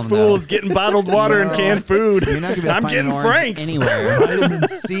all those problem, though. fools getting bottled water and No. canned food. You're not going to be able to I'm find an getting orange Frank's. anywhere. Vitamin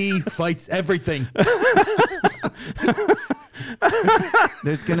C fights everything.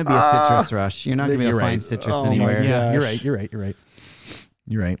 There's going to be a citrus rush. You're not going to be able You're to find right. citrus Oh my anywhere. Yeah, you're gosh. right. You're right. You're right.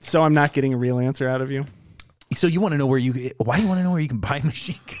 You're right. So I'm not getting a real answer out of you. So you want to know why do you want to know where you can buy a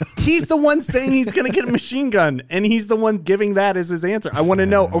machine gun? He's the one saying he's going to get a machine gun, and he's the one giving that as his answer. I want to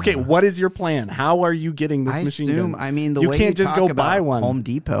know, okay, what is your plan? How are you getting this I machine assume, gun? I mean, the you way can't you just talk go buy about one. Home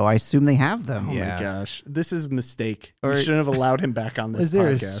Depot, I assume they have them. Oh Yeah. my gosh, this is a mistake. Or- You shouldn't have allowed him back on this Is there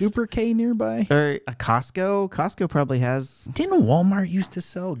podcast. a Super K nearby? Or a Costco. Costco probably has. Didn't Walmart used to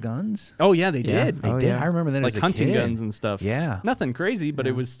sell guns? Oh yeah, they Yeah. did. Oh, They did. yeah. I remember that Like as a hunting kid. guns and stuff. Yeah. Nothing crazy, but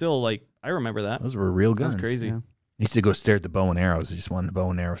it was still like I remember that. Those were real That guns. was crazy. Yeah. I used to go stare at the bow and arrows. I just wanted the bow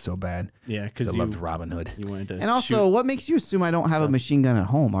and arrow so bad. Yeah, because I you loved Robin Hood. you wanted to. And also, shoot. what makes you assume I don't have a machine gun at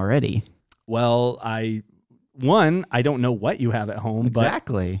home already? Well, I don't know what you have at home,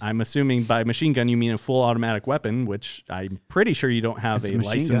 Exactly. but I'm assuming by machine gun you mean a full automatic weapon, which I'm pretty sure you don't have It's a a machine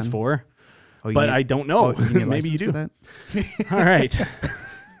license gun. for. Oh, you But need- I don't know. Oh, you need a Maybe you license do. for that? All right.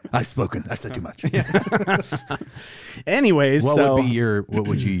 I've spoken. I said too much. Anyways, What so would be your? What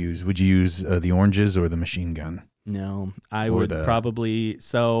would you use? Would you use the oranges or the machine gun? no, I Or would the- probably.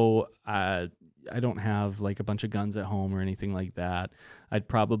 So I don't have like a bunch of guns at home or anything like that. I'd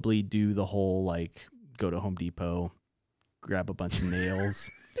probably do the whole like go to Home Depot, grab a bunch of nails,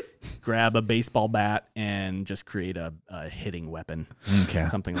 grab a baseball bat, and just create a hitting weapon, Okay.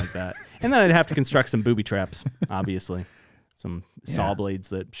 something like that. And then I'd have to construct some booby traps, obviously, some saw Yeah. blades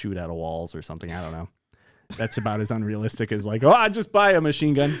that shoot out of walls or something. I don't know. That's about as unrealistic as like, oh, I just buy a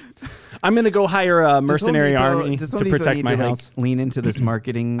machine gun. I'm gonna go hire a mercenary army does to Home Depot protect need my to, house. Like, lean into this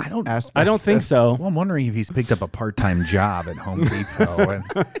marketing aspect. I don't think so. Well, I'm wondering if he's picked up a part-time job at Home Depot, and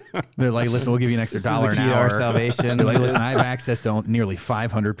they're like, "Listen, we'll give you an extra This is $1 the an key to our hour." salvation. They're like, "Listen, I have access to nearly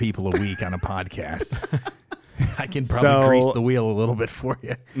 500 people a week on a podcast. I can probably So- grease the wheel a little bit for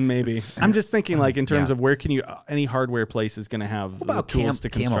you." Maybe. I'm just thinking like in terms Yeah. of where can you any hardware place is going to have What about the tools to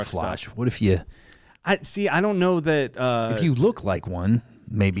construct camouflage? stuff. What if you I don't know that if you look like one,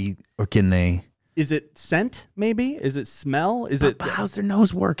 maybe, or can they? is it scent maybe? Is it smell? Is it But how's their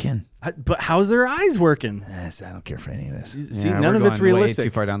nose working? but how's their eyes working? Yes, I don't care for any of this. See, Yeah, none we're of it's going way realistic. Too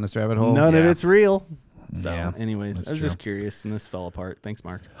far down this rabbit hole. None of Yeah. it's real. So, Yeah, anyways, that's I was true. just curious, and this fell apart. Thanks,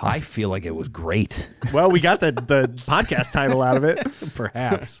 Mark. I feel like it was great. Well, we got the podcast title out of it.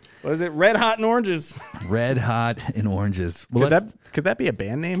 Perhaps What is it? Red Hot and Oranges. Red Hot and Oranges. Well, Could that be a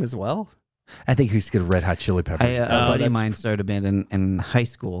band name as well? I think he's got Red Hot Chili Peppers. A buddy of that's- mine started a band in high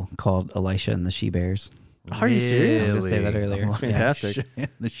school called Elisha and the She Bears. Are you serious? I was gonna say that earlier. That's fantastic.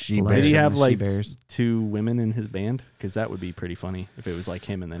 The she Elisha Did he and have, the like, She-Bears. 2 women in his band? Because that would be pretty funny if it was like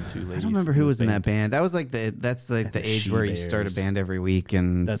him and then 2 ladies. I don't remember who his was in that band. That was like that's like the age where you start a She-Bears. band every week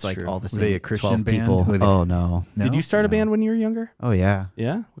and That's it's like true. all the Were same they a Christian 12 band? people. Were they- Oh no. Did you start a band when you were younger? Oh yeah.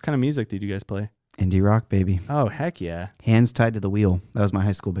 Yeah. What kind of music did you guys play? Indie rock, baby. Oh, heck yeah. Hands Tied to the Wheel. That was my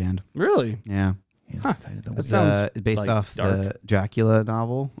high school band. Really? Yeah. That It's sounds, based like, off dark. the Dracula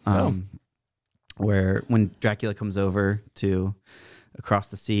novel. Where when Dracula comes over to across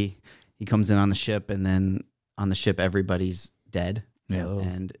the sea, he comes in on the ship, and then on the ship everybody's dead. Yeah. Oh.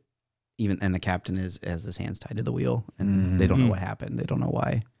 And the captain has his hands tied to the wheel, and they don't know what happened. They don't know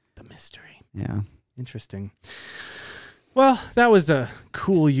why. The mystery. Yeah. Interesting. Well, that was a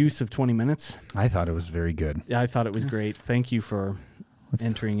cool use of 20 minutes. I thought it was very good. Yeah, I thought it was great. Thank you for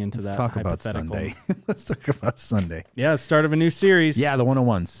entering into that Talk about hypothetical. Sunday. Let's talk about Sunday. Yeah, start of a new series. Yeah, the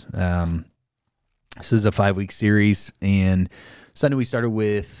 101s. This is a 5-week series, and Sunday we started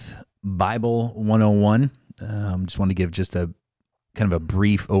with Bible 101. Just want to give just a kind of a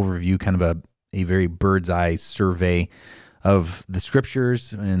brief overview, kind of a very bird's eye survey of the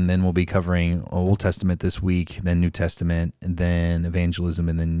scriptures, and then we'll be covering Old Testament this week, then New Testament, and then evangelism,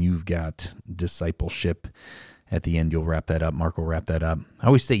 and then you've got discipleship. At the end, you'll wrap that up. Mark will wrap that up. I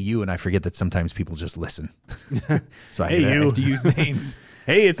always say you, and I forget that sometimes people just listen. So I have to use names.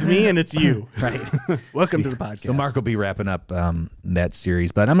 Hey, it's me and it's you. Right. Welcome to the podcast. So Mark will be wrapping up that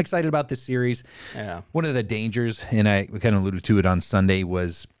series, but I'm excited about this series. Yeah. One of the dangers, and we kind of alluded to it on Sunday,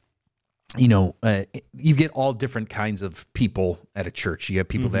 was, you get all different kinds of people at a church. You have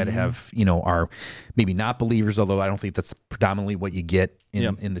people that have, are maybe not believers, although I don't think that's predominantly what you get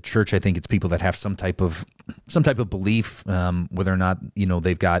in the church. I think it's people that have some type of belief, whether or not,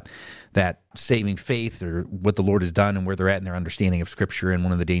 they've got that saving faith or what the Lord has done and where they're at in their understanding of Scripture. And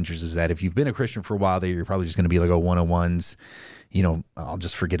one of the dangers is that if you've been a Christian for a while, you're probably just going to be like, 101s, I'll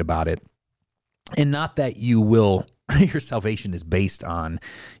just forget about it. And not that you will, your salvation is based on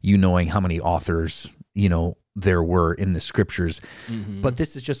you knowing how many authors, there were in the scriptures. But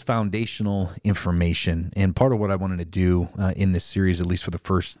this is just foundational information. And part of what I wanted to do in this series, at least for the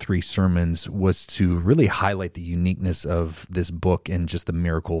first 3 sermons, was to really highlight the uniqueness of this book and just the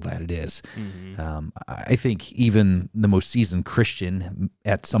miracle that it is. I think even the most seasoned Christian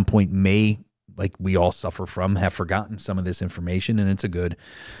at some point may, like we all suffer from, have forgotten some of this information, and it's a good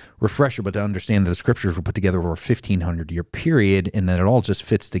refresher. But to understand that the scriptures were put together over a 1,500-year period, and that it all just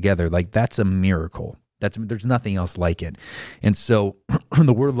fits together, like that's a miracle. There's nothing else like it. And so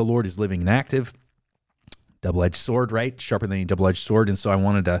the word of the Lord is living and active, double-edged sword, right? Sharper than a double-edged sword. And so I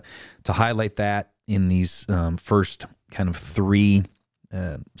wanted to highlight that in these first kind of 3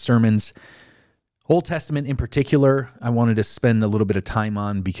 sermons. Old Testament in particular, I wanted to spend a little bit of time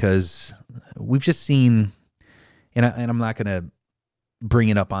on because we've just seen, and I'm not going to bring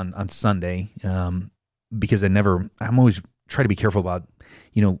it up on Sunday because I'm always try to be careful about,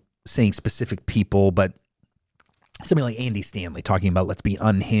 saying specific people, but something like Andy Stanley talking about let's be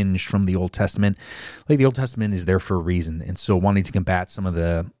unhinged from the Old Testament. Like the Old Testament is there for a reason. And so wanting to combat some of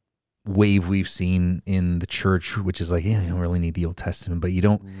the wave we've seen in the church, which is like, you don't really need the Old Testament, but you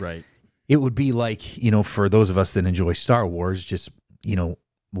don't. Right. It would be like, for those of us that enjoy Star Wars, just,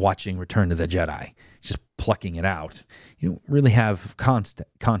 watching Return of the Jedi, just plucking it out. You don't really have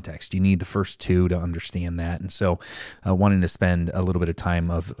context. You need the first 2 to understand that. And so wanting to spend a little bit of time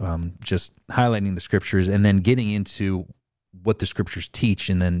of just highlighting the scriptures and then getting into what the scriptures teach.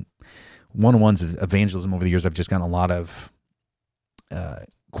 And then one-on-ones of evangelism over the years, I've just gotten a lot of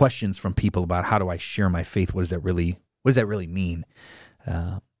questions from people about how do I share my faith? What does that really mean?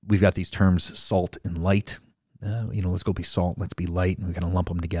 We've got these terms, salt and light. Let's go be salt, let's be light, and we kind of lump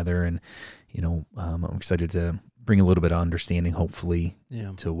them together. And, I'm excited to bring a little bit of understanding, hopefully,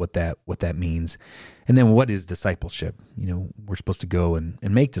 to what that means. And then what is discipleship? We're supposed to go and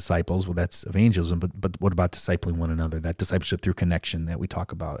make disciples. Well, that's evangelism, but what about discipling one another? That discipleship through connection that we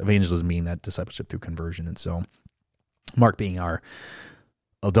talk about. Evangelism being that discipleship through conversion. And so Mark being our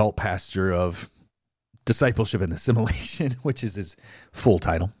adult pastor of discipleship and assimilation, which is his full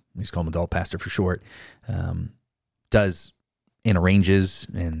title. We just call him adult pastor for short, does and arranges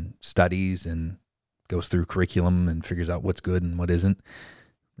and studies and goes through curriculum and figures out what's good and what isn't.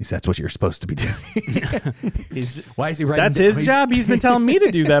 At least that's what you're supposed to be doing. Why is he writing? That's his job. He's been telling me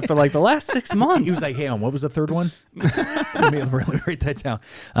to do that for like the last 6 months. He was like, "Hey, what was the third one?" Let me write that down.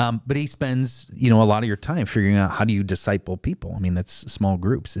 But he spends, a lot of your time figuring out how do you disciple people. I mean, that's small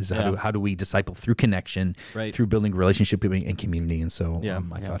groups. How do we disciple through connection, through building relationship and community. And so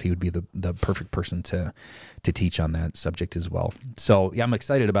I thought he would be the perfect person to teach on that subject as well. So I'm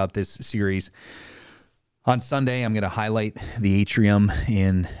excited about this series. On Sunday, I'm going to highlight the atrium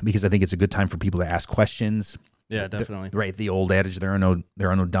because I think it's a good time for people to ask questions. Yeah, definitely. Right, the old adage, there are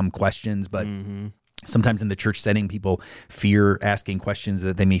no dumb questions, but sometimes in the church setting, people fear asking questions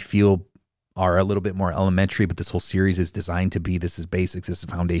that they may feel are a little bit more elementary, but this whole series is designed to be, this is basics, this is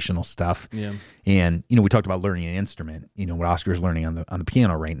foundational stuff. Yeah. And, we talked about learning an instrument, what Oscar's learning on the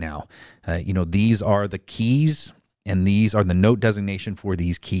piano right now. These are the keys, and these are the note designation for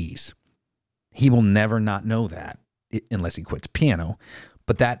these keys. He will never not know that unless he quits piano.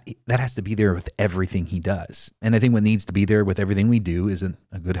 But that has to be there with everything he does. And I think what needs to be there with everything we do is a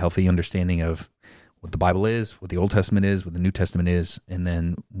good, healthy understanding of what the Bible is, what the Old Testament is, what the New Testament is, and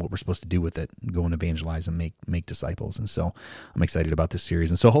then what we're supposed to do with it, go and evangelize and make disciples. And so I'm excited about this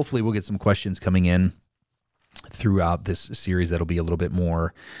series. And so hopefully we'll get some questions coming in throughout this series that'll be a little bit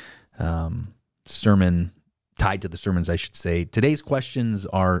more sermon tied to the sermons, I should say. Today's questions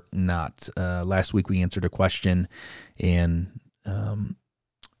are not. Last week we answered a question, and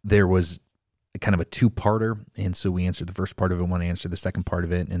there was kind of a two-parter, and so we answered the first part of it. I want to answer the second part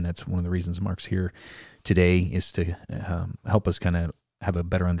of it, and that's one of the reasons Mark's here today, is to help us kind of have a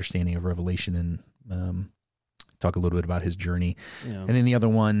better understanding of Revelation and talk a little bit about his journey. Yeah. And then the other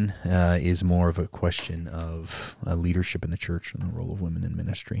one is more of a question of leadership in the church and the role of women in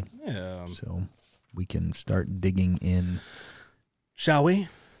ministry. Yeah. So we can start digging in. Shall we?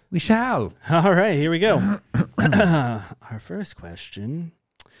 We shall. All right, here we go. Our first question,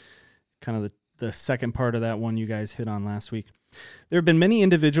 kind of the second part of that one you guys hit on last week. There have been many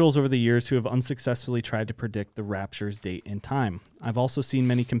individuals over the years who have unsuccessfully tried to predict the rapture's date and time. I've also seen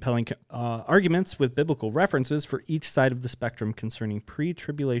many compelling arguments with biblical references for each side of the spectrum concerning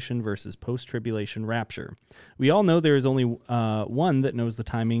pre-tribulation versus post-tribulation rapture. We all know there is only one that knows the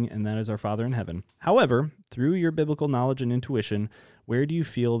timing, and that is our Father in heaven. However, through your biblical knowledge and intuition, where do you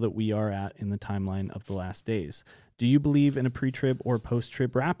feel that we are at in the timeline of the last days? Do you believe in a pre-trib or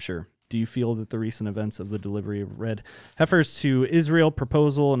post-trib rapture? Do you feel that the recent events of the delivery of red heifers to Israel,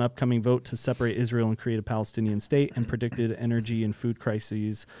 proposal, an upcoming vote to separate Israel and create a Palestinian state, and predicted energy and food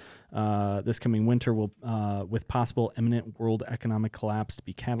crises this coming winter will, with possible imminent world economic collapse, to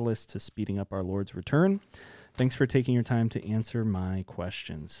be catalysts to speeding up our Lord's return? Thanks for taking your time to answer my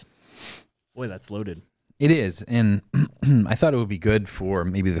questions. Boy, that's loaded. It is, and I thought it would be good for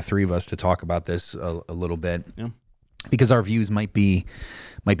maybe the three of us to talk about this a little bit. Yeah. Because our views might be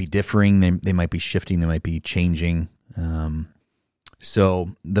differing, they might be shifting, they might be changing.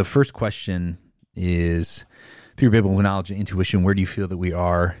 So the first question is, through biblical knowledge and intuition, where do you feel that we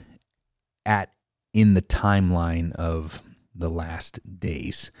are at in the timeline of the last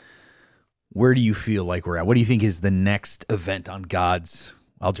days? Where do you feel like we're at? What do you think is the next event on God's,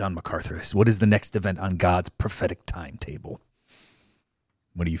 well, John MacArthur is, what is the next event on God's prophetic timetable?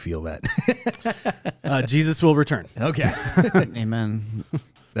 What do you feel that? Jesus will return. Okay. Amen.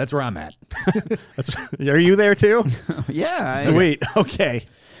 That's where I'm at. Are you there too? Yeah. Sweet. Okay.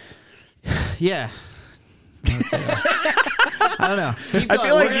 Yeah. I don't know. I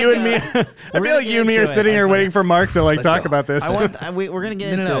feel like you and me. I feel like you and me are sitting here waiting for Mark to talk about this. We're gonna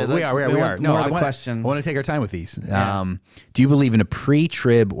get into it. We are. No, I want to take our time with these. Yeah. Do you believe in a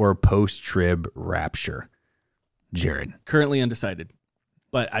pre-trib or post-trib rapture, Jared? Currently undecided.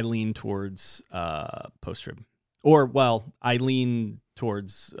 But I lean towards post-trib. Or, well, I lean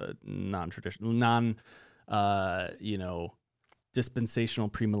towards non-traditional, dispensational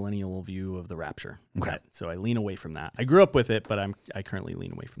premillennial view of the rapture. Okay. So I lean away from that. I grew up with it, but I currently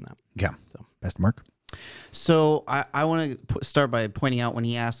lean away from that. Yeah. So, best Mark. So I want to start by pointing out, when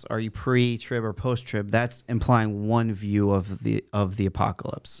he asks, "Are you pre-trib or post-trib?" That's implying one view of the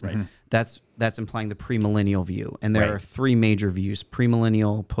apocalypse. Right. That's implying the premillennial view, and there are three major views: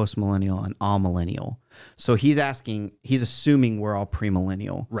 premillennial, postmillennial, and amillennial. So he's assuming we're all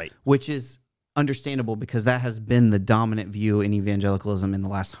premillennial, right? Which is understandable, because that has been the dominant view in evangelicalism in the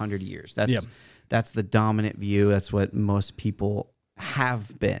last 100 years. That's the dominant view. That's what most people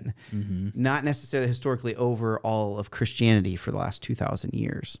have been, not necessarily historically over all of Christianity for the last 2,000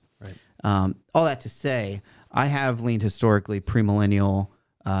 years. Right. All that to say, I have leaned historically premillennial,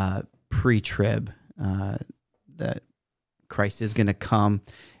 pre-trib, that Christ is going to come,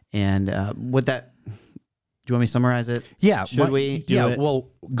 and what that. Do you want me to summarize it? Yeah. Should we? Yeah. Well,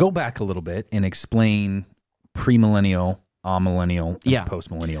 go back a little bit and explain premillennial, amillennial, and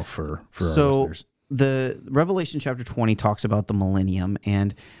postmillennial for our listeners. The Revelation chapter 20 talks about the millennium,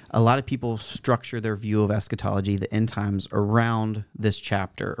 and a lot of people structure their view of eschatology, the end times, around this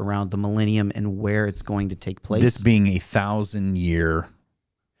chapter, around the millennium and where it's going to take place. This being a 1,000-year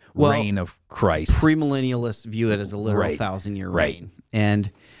reign of Christ. Premillennialists view it as a literal 1,000-year reign.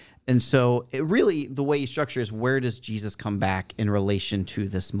 And so it really, the way you structure is, where does Jesus come back in relation to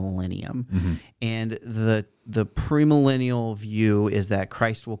this millennium? Mm-hmm. And the premillennial view is that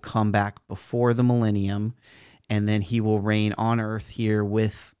Christ will come back before the millennium, and then he will reign on earth here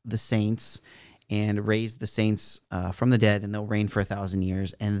with the saints and raise the saints from the dead, and they'll reign for 1,000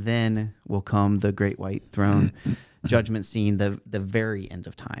 years. And then will come the great white throne judgment scene, the very end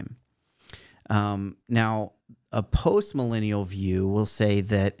of time. Now, a post-millennial view will say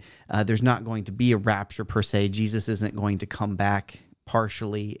that there's not going to be a rapture per se. Jesus isn't going to come back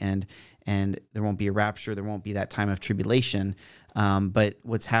partially, and there won't be a rapture. There won't be that time of tribulation. But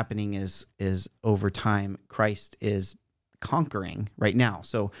what's happening is over time, Christ is conquering right now.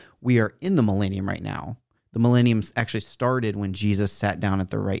 So we are in the millennium right now. The millennium actually started when Jesus sat down at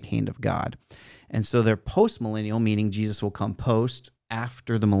the right hand of God. And so they're post-millennial, meaning Jesus will come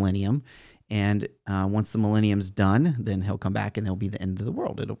after the millennium. And once the millennium's done, then he'll come back and it'll be the end of the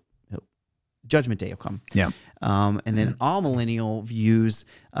world. Judgment Day will come. Yeah. And then all millennial views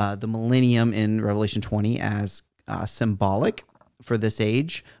the millennium in Revelation 20 as symbolic for this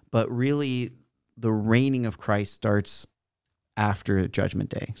age, but really the reigning of Christ starts after Judgment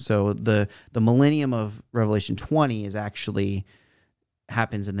Day. So the millennium of Revelation 20 is actually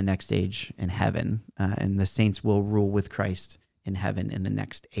happens in the next age in heaven, and the saints will rule with Christ in heaven in the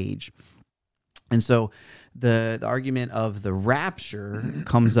next age. And so the argument of the rapture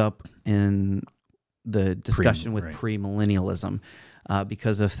comes up in the discussion with premillennialism.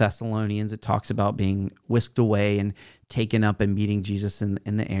 Because of Thessalonians, it talks about being whisked away and taken up and meeting Jesus in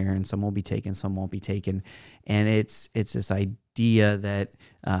the air, and some will be taken, some won't be taken. And it's this idea that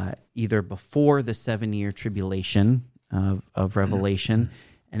either before the 7-year tribulation of Revelation,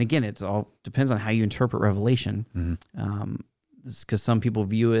 and again, it all depends on how you interpret Revelation, because some people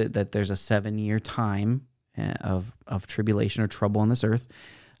view it that there's a 7-year time of tribulation or trouble on this earth.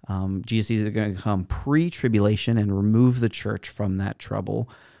 Jesus is either going to come pre-tribulation and remove the church from that trouble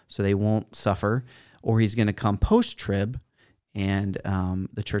so they won't suffer, or he's going to come post-trib and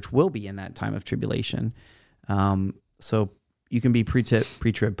the church will be in that time of tribulation. So you can be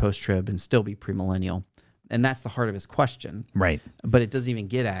pre-trib, post-trib, and still be premillennial. And that's the heart of his question. Right. But it doesn't even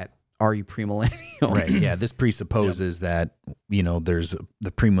get at, are you premillennial? Right. Yeah. This presupposes that, there's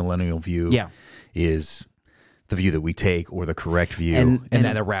the premillennial view is the view that we take, or the correct view, and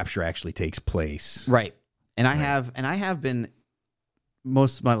that a rapture actually takes place. Right. And I have been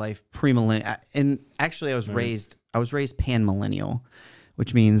most of my life premillennial. And actually I was raised panmillennial,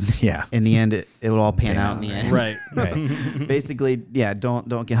 which means in the end it will all pan out in the end. Right. Right. Basically,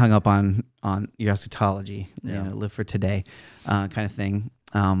 don't get hung up on your eschatology. Live for today, kind of thing.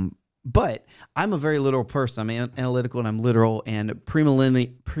 But I'm a very literal person. I'm analytical and I'm literal, and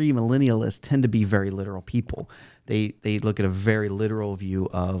premillennialists tend to be very literal people. They look at a very literal view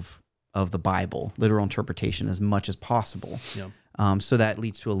of the Bible, literal interpretation as much as possible. Yeah. So that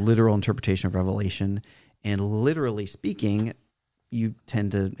leads to a literal interpretation of Revelation, and literally speaking, you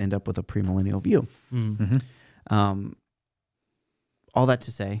tend to end up with a premillennial view. Mm-hmm. All that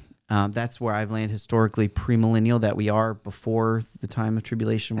to say, that's where I've landed historically, premillennial, that we are before the time of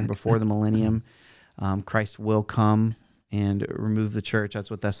tribulation, we're before the millennium. Christ will come and remove the church.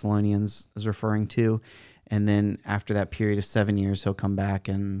 That's what Thessalonians is referring to. And then after that period of 7 years, he'll come back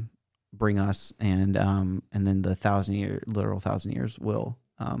and bring us, and then the literal 1,000 years will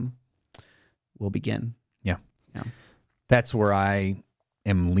begin. Yeah. That's where I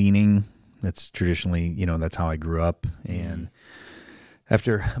am leaning. That's traditionally, that's how I grew up. And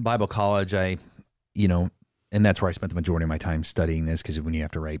after Bible college, and that's where I spent the majority of my time studying this, because when you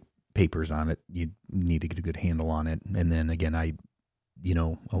have to write papers on it, you need to get a good handle on it. And then again, I,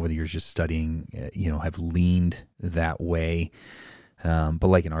 over the years just studying, have leaned that way. But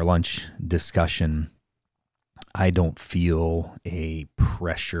like in our lunch discussion, I don't feel a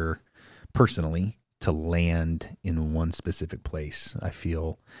pressure personally to land in one specific place. I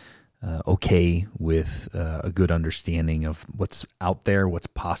feel okay with a good understanding of what's out there, what's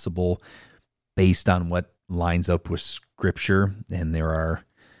possible, based on what lines up with Scripture. And I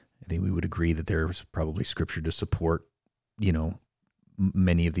think we would agree that there's probably Scripture to support,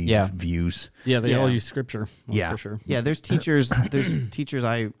 many of these views. Yeah, they all use Scripture. For sure. Yeah, there's teachers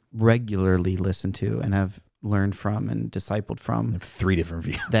I regularly listen to and have learned from and discipled from. 3 different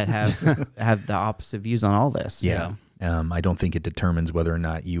views that have the opposite views on all this. Yeah. I don't think it determines whether or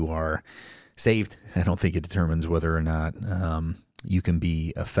not you are saved. I don't think it determines whether or not you can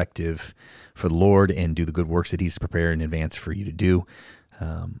be effective for the Lord and do the good works that He's prepared in advance for you to do.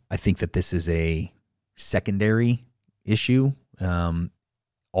 I think that this is a secondary issue.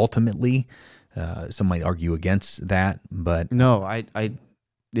 Ultimately, some might argue against that, but no,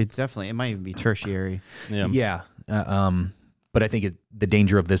 it's definitely, it might even be tertiary. Yeah. But I think the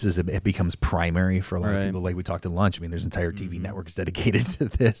danger of this is it becomes primary for a lot of people. Like we talked at lunch. I mean, there's entire TV networks dedicated to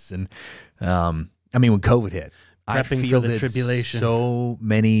this. And when COVID hit, I fielded so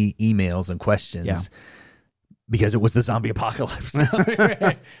many emails and questions because it was the zombie apocalypse.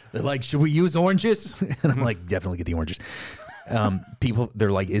 They're like, should we use oranges? And I'm like, definitely get the oranges. People,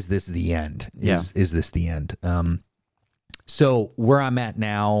 they're like, is this the end? Is this the end? So where I'm at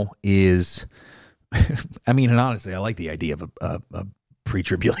now is I mean, and honestly, I like the idea of a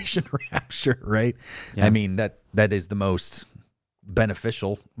pre-tribulation rapture, right? Yeah. I mean, that is the most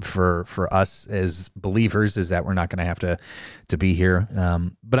beneficial for us as believers, is that we're not going to have to be here.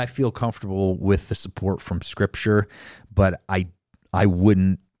 But I feel comfortable with the support from Scripture, but I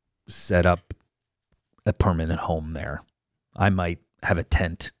wouldn't set up a permanent home there. I might have a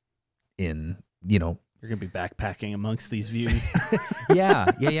tent in, You're going to be backpacking amongst these views.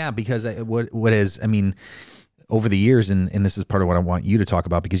 yeah. Because over the years, and this is part of what I want you to talk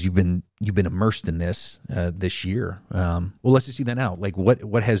about, because you've been immersed in this this year. Well, let's just do that now. Like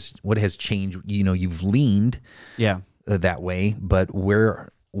what has changed? You've leaned that way, but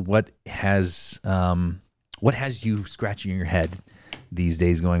what has you scratching your head these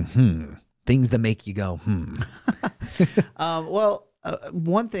days, going things that make you go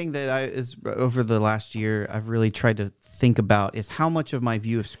one thing that is over the last year I've really tried to think about is how much of my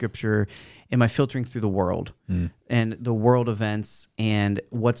view of Scripture am I filtering through the world and the world events and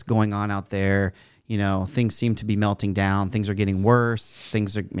what's going on out there. Things seem to be melting down. Things are getting worse.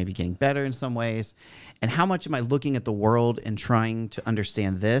 Things are maybe getting better in some ways. And how much am I looking at the world and trying to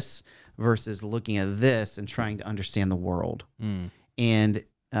understand this versus looking at this and trying to understand the world? And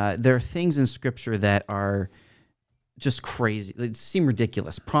there are things in Scripture that are just crazy. They seem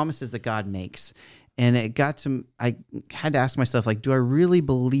ridiculous. Promises that God makes. And I had to ask myself, like, do I really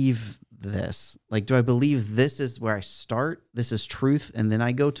believe this? Like, do I believe this is where I start? This is truth, and then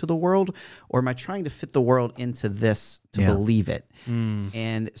I go to the world? Or am I trying to fit the world into this to believe it?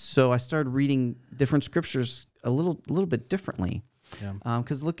 And so I started reading different scriptures a little bit differently.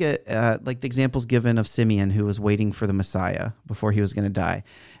 Because look at like the examples given of Simeon, who was waiting for the Messiah before he was going to die,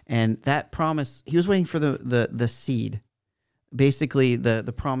 and that promise, he was waiting for the seed, basically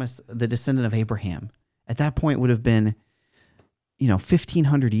the promise, the descendant of Abraham. At that point, would have been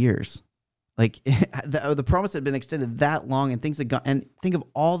 1,500 years. Like the promise had been extended that long, and things had gone. And think of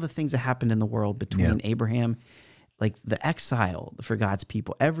all the things that happened in the world between Abraham, like the exile for God's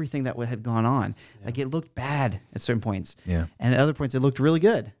people, everything that had gone on. Like it looked bad at certain points. And at other points it looked really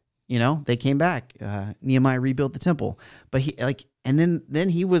good. They came back. Nehemiah rebuilt the temple. But he arrived at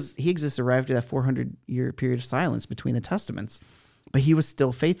that 400-year period of silence between the testaments. But he was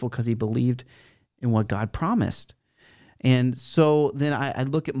still faithful because he believed in what God promised. And so then I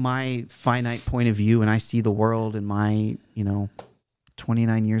look at my finite point of view and I see the world in my,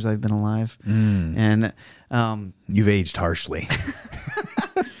 29 years I've been alive. And you've aged harshly.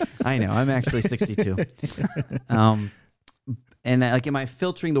 I know. I'm actually 62. And am I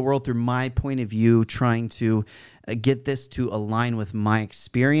filtering the world through my point of view, trying to get this to align with my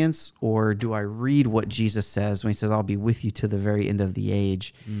experience? Or do I read what Jesus says when he says, I'll be with you to the very end of the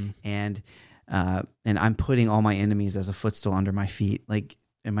age? And I'm putting all my enemies as a footstool under my feet. Like,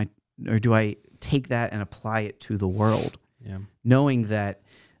 or do I take that and apply it to the world? Knowing that,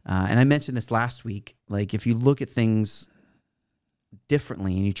 and I mentioned this last week, like if you look at things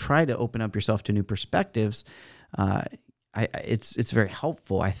differently and you try to open up yourself to new perspectives, it's very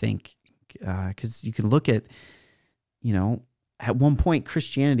helpful, I think, because you can look at, at one point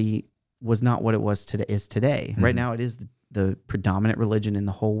Christianity was not what it was today. Right now, it is the predominant religion in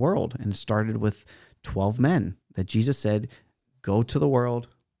the whole world, and it started with 12 men that Jesus said, "Go to the world,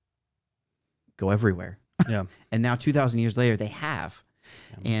 go everywhere." And now 2,000 years later, they have.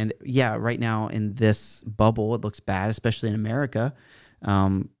 And right now in this bubble, it looks bad, especially in America,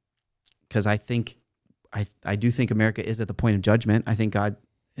 because I do think America is at the point of judgment. I think God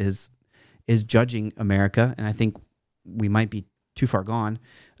is judging America, and I think we might be too far gone.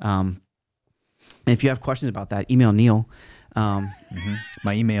 And if you have questions about that, email Neal. My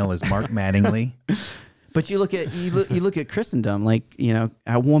email is Mark Mattingly. But you look at Christendom, like,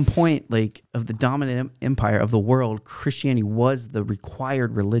 at one point, like, of the dominant empire of the world, Christianity was the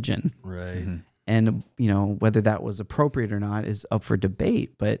required religion. Right. And, whether that was appropriate or not is up for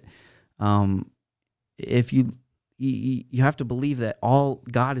debate. But if you have to believe that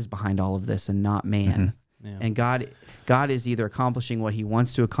God is behind all of this and not man. And God is either accomplishing what he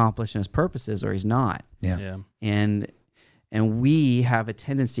wants to accomplish in his purposes, or he's not. And we have a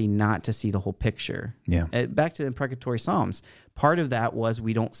tendency not to see the whole picture. Back to the imprecatory Psalms. Part of that was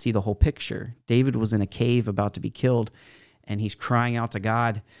we don't see the whole picture. David was in a cave about to be killed, and he's crying out to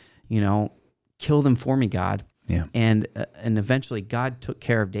God, kill them for me, God. And eventually God took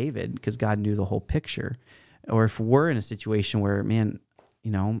care of David because God knew the whole picture. Or if we're in a situation where, man,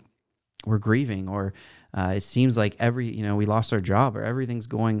 we're grieving, or it seems like we lost our job, or everything's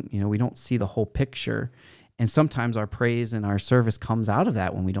going, we don't see the whole picture. And sometimes our praise and our service comes out of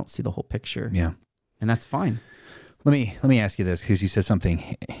that when we don't see the whole picture. And that's fine. Let me ask you this, because you said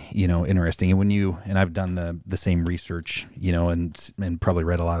something, interesting. And when and I've done the same research, and probably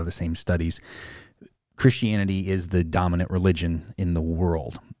read a lot of the same studies. Christianity is the dominant religion in the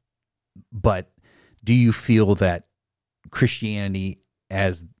world. But do you feel that Christianity,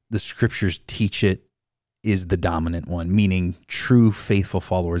 as the scriptures teach it, is the dominant one, meaning true faithful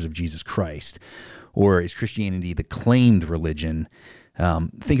followers of Jesus Christ? Or is Christianity the claimed religion?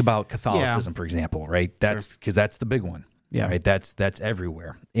 Think about Catholicism, for example, right? That's because that's the big one. Yeah. Right. That's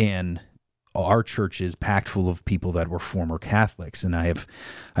everywhere. And our church is packed full of people that were former Catholics. And I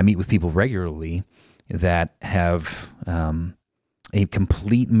meet with people regularly that have a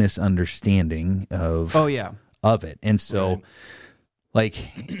complete misunderstanding of it. And so like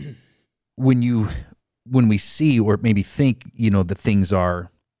when we see or maybe think, that things are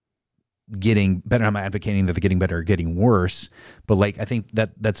getting better, I'm advocating that they're getting better or getting worse, but like I think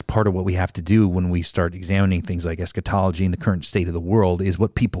that's part of what we have to do when we start examining things like eschatology and the current state of the world is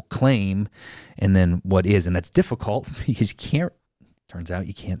what people claim and then what is. And that's difficult because turns out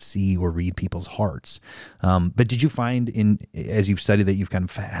you can't see or read people's hearts. But did you find as you've studied that you've kind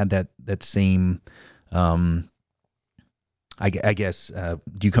of had that same I guess,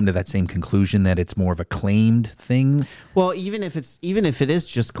 do you come to that same conclusion that it's more of a claimed thing? Well, even if it is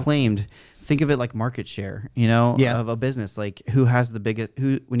just claimed, think of it like market share, of a business. Like who has the biggest,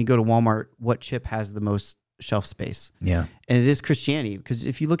 when you go to Walmart, what chip has the most shelf space? Yeah. And it is Christianity, because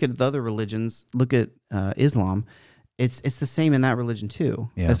if you look at the other religions, look at Islam, it's the same in that religion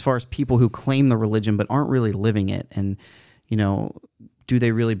too, as far as people who claim the religion but aren't really living it. And, do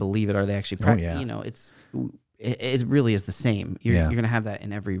they really believe it? Are they actually it really is the same. You're going to have that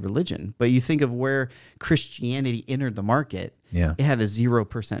in every religion. But you think of where Christianity entered the market, it had a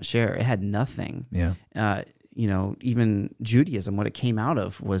 0% share. It had nothing. Yeah. Even Judaism, what it came out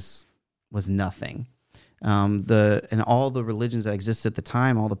of was nothing. And all the religions that existed at the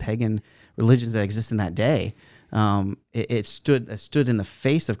time, all the pagan religions that exist in that day, it stood in the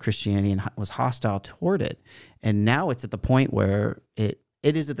face of Christianity and was hostile toward it. And now it's at the point where it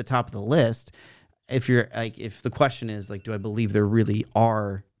is at the top of the list. If the question is like, do I believe there really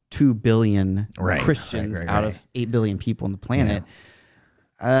are 2 billion Christians out of 8 billion people on the planet?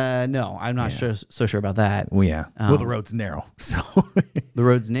 No, I'm not so sure about that. Well, yeah. Well, the road's narrow, so the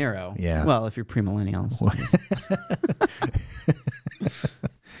road's narrow. Yeah. Well, if you're premillennials.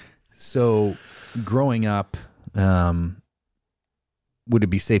 So, growing up, would it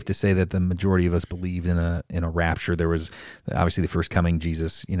be safe to say that the majority of us believed in a rapture? There was obviously the first coming,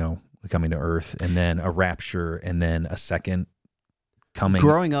 Jesus, coming to earth, and then a rapture, and then a second coming.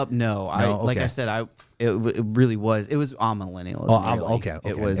 Growing up, no. Like I said, it really was. It was amillennialism. Oh, okay.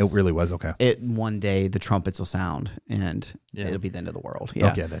 It really was okay. One day the trumpets will sound, and it'll be the end of the world.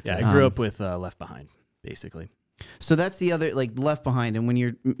 Yeah. Okay, that's it. I grew up with Left Behind, basically. So that's the other, like Left Behind, and when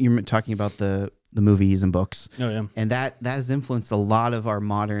you're talking about the movies and books. Oh yeah. And that has influenced a lot of our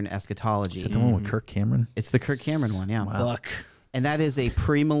modern eschatology. Is that the one with Kirk Cameron? It's the Kirk Cameron one, yeah. Wow. Fuck. And that is a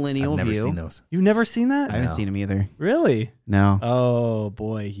premillennial view. I've never seen those. You've never seen that? I haven't seen them either. Really? No. Oh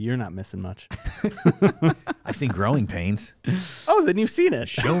boy, you're not missing much. I've seen Growing Pains. Oh, then you've seen it.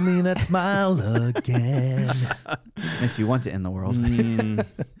 Show me that smile again. Makes you want to end the world.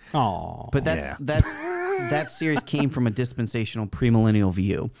 Oh. But that series came from a dispensational premillennial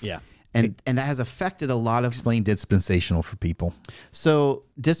view. Yeah. And that has affected a lot of... Explain dispensational for people. So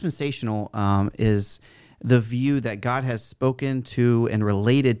dispensational is the view that God has spoken to and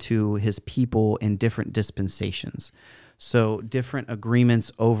related to his people in different dispensations. So different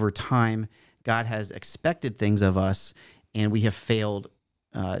agreements over time. God has expected things of us, and we have failed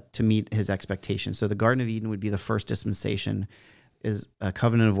to meet his expectations. So the Garden of Eden would be the first dispensation, is a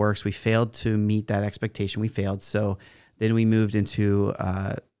covenant of works. We failed to meet that expectation. We failed. So then we moved into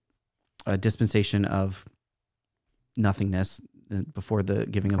a dispensation of nothingness before the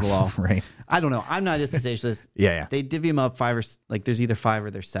giving of the law. Right. I don't know. I'm not a dispensationalist. Yeah. They divvy them up there's either 5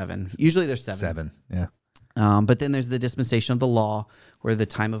 or there's 7. Usually there's 7. 7. Yeah. But then there's the dispensation of the law, where the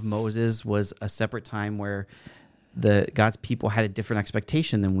time of Moses was a separate time where God's people had a different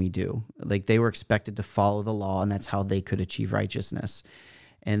expectation than we do. Like they were expected to follow the law, and that's how they could achieve righteousness.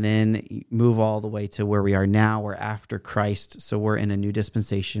 And then move all the way to where we are now. We're after Christ. So we're in a new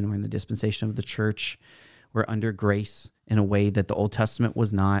dispensation. We're in the dispensation of the church. We're under grace in a way that the Old Testament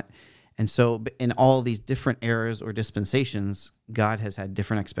was not. And so in all these different eras or dispensations, God has had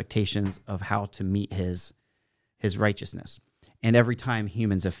different expectations of how to meet his righteousness. And every time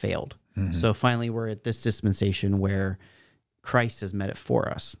humans have failed. Mm-hmm. So finally we're at this dispensation where Christ has met it for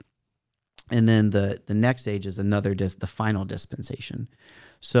us. And then the next age is the final dispensation.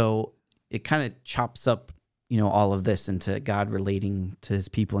 So it kind of chops up, all of this into God relating to his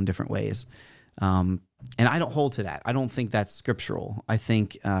people in different ways. And I don't hold to that. I don't think that's scriptural. I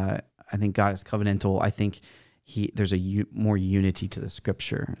think God is covenantal. I think there's more unity to the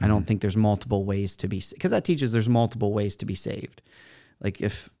scripture. Mm-hmm. I don't think there's multiple ways to be, because that teaches there's multiple ways to be saved. Like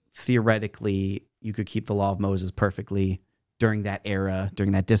if theoretically you could keep the law of Moses perfectly during that era,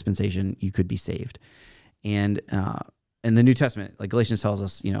 during that dispensation, you could be saved. And in the New Testament, like Galatians tells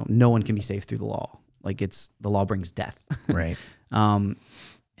us, no one can be saved through the law. Like the law brings death. Right.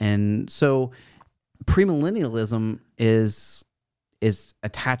 And so premillennialism is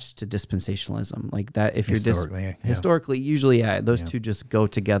attached to dispensationalism. Like that, if you're historically, usually those two just go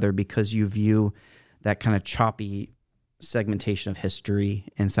together because you view that kind of choppy segmentation of history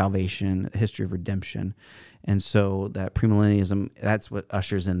and salvation, history of redemption. And so that premillennialism, that's what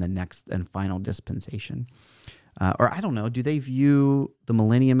ushers in the next and final dispensation. Or I don't know, do they view the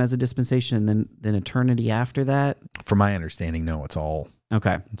millennium as a dispensation and then eternity after that? From my understanding, no, it's all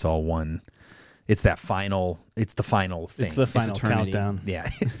one. It's the final thing. It's the final countdown. Yeah.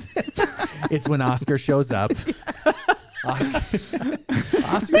 It's when Oscar shows up.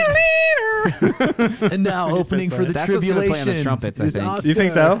 Oscar. And now opening for the that's tribulation. What's playing on the trumpets, I think. Oscar. You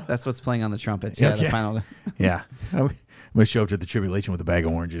think so? That's what's playing on the trumpets. Yeah, Okay. the final. Yeah. I'm going to show up to the tribulation with a bag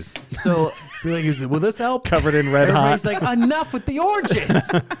of oranges. So, will this help? Covered in red hot. Everybody's like, enough with the oranges.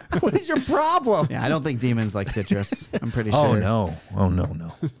 What is your problem? yeah, I don't think demons like citrus. I'm pretty Oh, sure. no. Oh,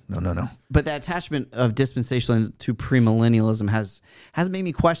 no. But that attachment of dispensationalism to premillennialism has made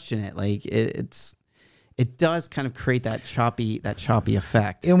me question it. Like it does kind of create that choppy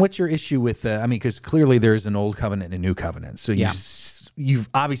effect. And what's your issue with because clearly there's an old covenant and a new covenant. So you've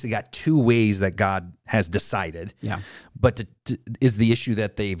obviously got two ways that God has decided. Yeah. But is the issue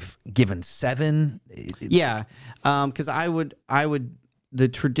that they've given 7? Yeah. Because I would the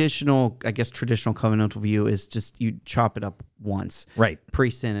traditional covenantal view is just you chop it up once. Right.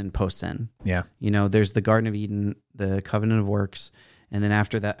 Pre-sin and post-sin. Yeah. There's the Garden of Eden, the covenant of works, and then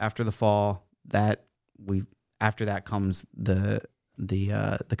after the fall, after that comes the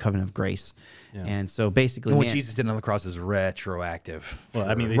covenant of grace. Yeah. And so basically, and what Jesus did on the cross is retroactive.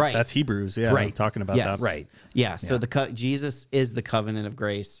 Well, that's Hebrews, right? Talking about that, right? Yeah. So Jesus is the covenant of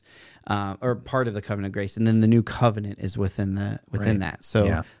grace, or part of the covenant of grace, and then the new covenant is within that.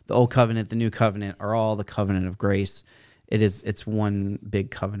 So the old covenant, the new covenant are all the covenant of grace. It's one big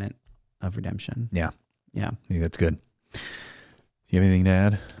covenant of redemption. Yeah. Yeah. I think that's good. You have anything to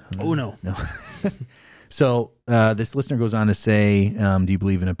add? Oh no. So this listener goes on to say, do you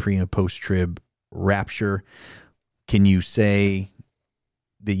believe in a pre and post-trib rapture? Can you say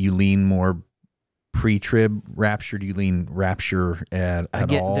that you lean more pre-trib rapture? Do you lean rapture at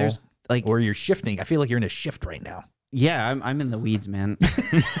all? There's or you're shifting. I feel like you're in a shift right now. Yeah, I'm in the weeds, man.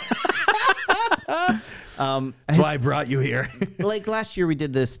 That's why I brought you here. Like last year, we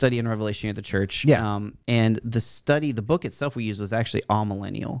did this study in Revelation at the church. Yeah. And the book itself we used was actually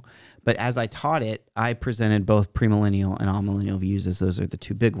amillennial. But as I taught it, I presented both premillennial and amillennial views, as those are the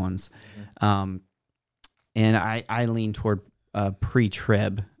two big ones. Mm-hmm. And I lean toward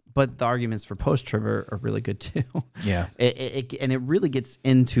pre-trib, but the arguments for post-trib are really good too. Yeah. And it really gets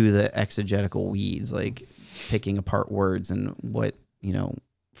into the exegetical weeds, like picking apart words and what,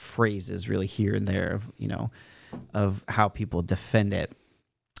 phrases really here and there of how people defend it.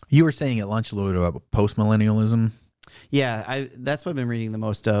 You were saying at lunch a little bit about post-millennialism. Yeah, that's what I've been reading the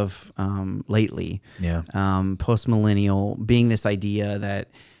most of lately. Yeah. Post-millennial being this idea that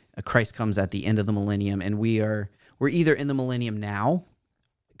Christ comes at the end of the millennium, and we're either in the millennium now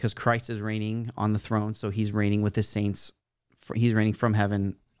because Christ is reigning on the throne, so he's reigning with his saints. He's reigning from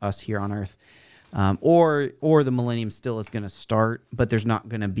heaven, us here on earth. Or the millennium still is going to start, but there's not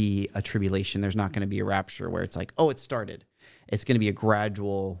going to be a tribulation. There's not going to be a rapture where it's like, oh, it started. It's going to be a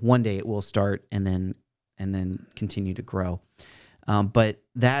gradual. One day it will start and then continue to grow. But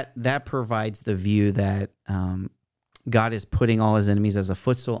that provides the view that God is putting all his enemies as a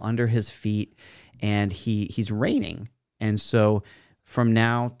footstool under his feet, and he's reigning. And so from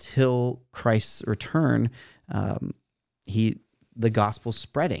now till Christ's return, the gospel's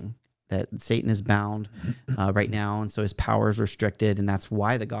spreading. That Satan is bound right now, and so his power is restricted, and that's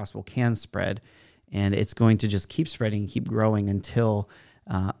why the gospel can spread, and it's going to just keep spreading, keep growing until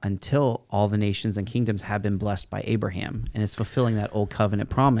all the nations and kingdoms have been blessed by Abraham, and it's fulfilling that old covenant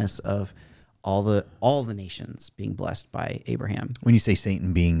promise of all the nations being blessed by Abraham. When you say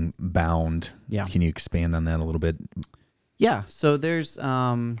Satan being bound, can you expand on that a little bit? Yeah. So there's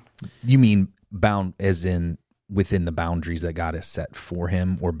you mean bound as in within the boundaries that God has set for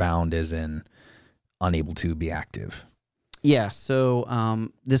him, or bound as in unable to be active? Yeah, so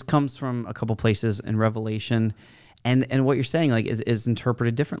this comes from a couple places in Revelation, and what you're saying like is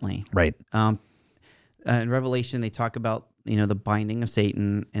interpreted differently. Right. In Revelation, they talk about the binding of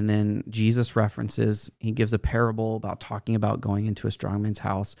Satan, and then Jesus references. He gives a parable about talking about going into a strong man's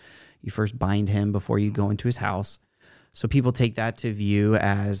house. You first bind him before you go into his house. So people take that to view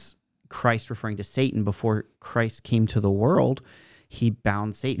as Christ referring to Satan. Before Christ came to the world, he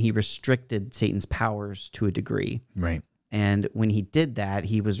bound Satan. He restricted Satan's powers to a degree. Right. And when he did that,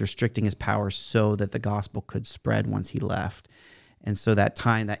 he was restricting his powers so that the gospel could spread once he left. And so that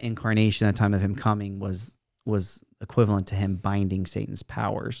time, that incarnation, that time of him coming was equivalent to him binding Satan's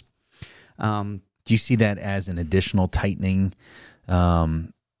powers. Do you see that as an additional tightening?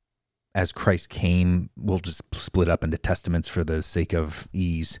 As Christ came, we'll just split up into testaments for the sake of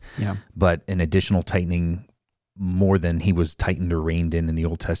ease. Yeah. But an additional tightening more than he was tightened or reined in the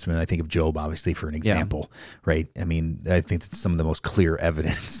Old Testament. I think of Job, obviously, for an example, right? I mean, I think that's some of the most clear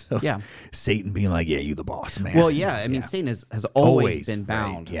evidence of Satan being like, yeah, you the boss, man. Well, yeah. I mean, Satan has always been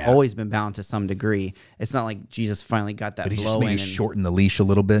bound, always been bound to some degree. It's not like Jesus finally got that but he blow just maybe shortened the leash a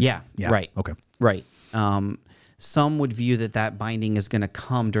little bit. Yeah, right. Okay. Right. Some would view that binding is going to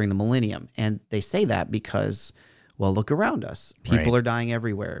come during the millennium. And they say that because, well, look around us. People are dying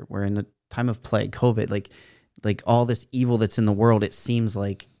everywhere. We're in a time of plague, COVID, like all this evil that's in the world. It seems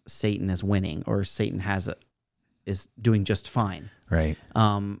like Satan is winning, or Satan is doing just fine. Right.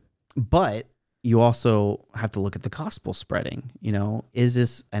 But you also have to look at the gospel spreading. Is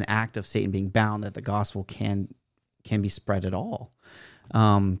this an act of Satan being bound that the gospel can be spread at all?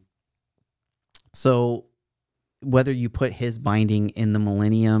 So whether you put his binding in the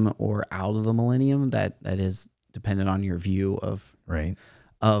millennium or out of the millennium, that is dependent on your view of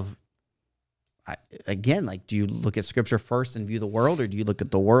again, like, do you look at scripture first and view the world, or do you look at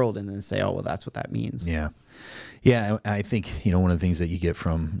the world and then say, oh, well, that's what that means? Yeah. Yeah. I think, one of the things that you get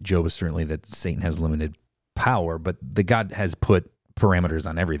from Job is certainly that Satan has limited power, but the God has put parameters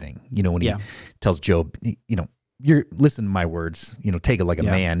on everything. When he tells Job, you're listen to my words, take it like a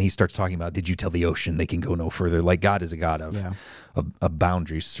man. He starts talking about, did you tell the ocean they can go no further? Like, God is a God of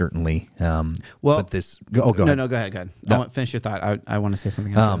boundaries, certainly. But this, go ahead. No, go ahead. No. Finish your thought. I want to say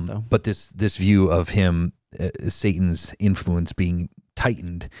something about that, though. But this view of him, Satan's influence being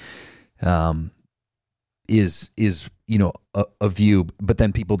tightened, is a view, but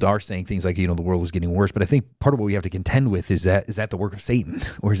then people are saying things like, the world is getting worse. But I think part of what we have to contend with is that the work of Satan,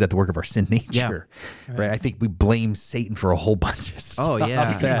 or is that the work of our sin nature? Yeah. Right. I think we blame Satan for a whole bunch of stuff. Oh yeah,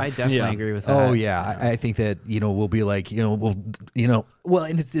 I definitely agree with that. Oh yeah, I think that we'll be like well,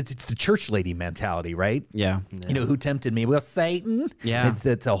 and it's the church lady mentality, right? Yeah. Who tempted me? Well, Satan. Yeah.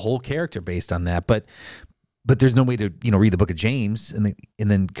 It's a whole character based on that, but there's no way to read the book of James and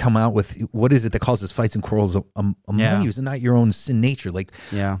then come out with what is it that causes fights and quarrels among you? Is it not your own sin nature? Like,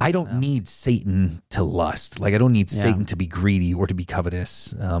 I don't need Satan to lust. Like, I don't need Satan to be greedy or to be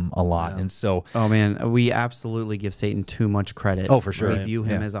covetous a lot. And so, oh man, we absolutely give Satan too much credit. Oh, for sure. We view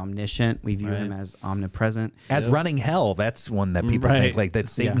him as omniscient. We view him as omnipresent, as running hell. That's one that people think like that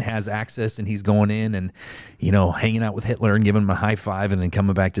Satan has access and he's going in and hanging out with Hitler and giving him a high five and then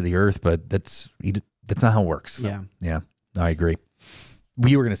coming back to the earth. But that's not how it works. Yeah. I agree.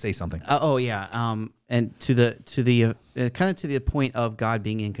 You were going to say something. And to the kind of to the point of God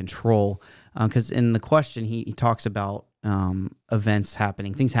being in control, because in the question he talks about events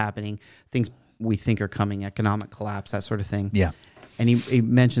happening, things we think are coming, economic collapse, that sort of thing. Yeah. And he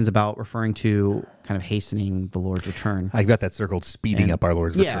mentions about referring to kind of hastening the Lord's return. I got that circled, speeding up our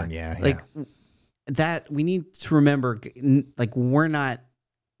Lord's return. Yeah. Like that, we need to remember, like, we're not.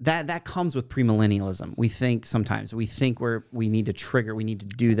 That comes with premillennialism. We think we need to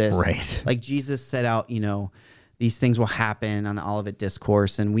do this. Right. Like Jesus set out, these things will happen on the Olivet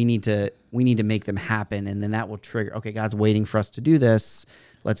Discourse, and we need to make them happen, and then that will trigger, okay, God's waiting for us to do this.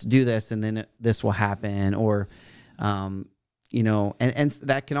 Let's do this, and then this will happen. Or, and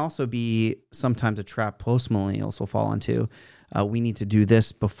that can also be sometimes a trap post-millennials will fall into. We need to do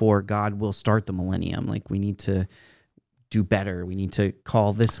this before God will start the millennium. Like, we need to do better. We need to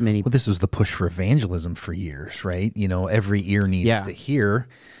call this many. Well, this was the push for evangelism for years, right? Every ear needs to hear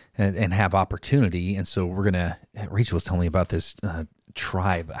and have opportunity. And so Rachel was telling me about this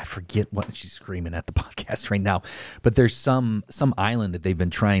tribe. I forget what she's screaming at the podcast right now, but there's some island that they've been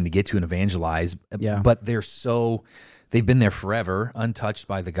trying to get to and evangelize. Yeah. But they've been there forever, untouched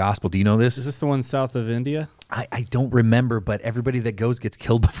by the gospel. Do you know this? Is this the one south of India? I don't remember, but everybody that goes gets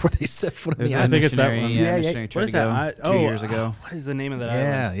killed before they set foot on the island. I think it's that one. Yeah. What is that? 2 years ago. What is the name of that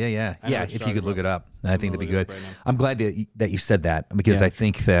island? Yeah. If you could look it up, I think that'd be good. Right, I'm glad that you said that, because I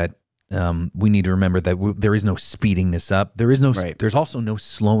think that we need to remember that there is no speeding this up. There is no. Right. There's also no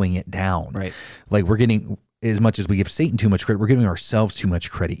slowing it down. Right. Like we're getting, as much as we give Satan too much credit, we're giving ourselves too much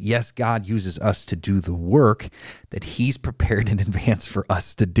credit. Yes, God uses us to do the work that He's prepared in advance for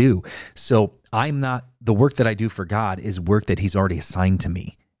us to do. So the work that I do for God is work that He's already assigned to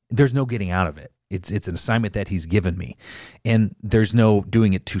me. There's no getting out of it. It's an assignment that He's given me. And there's no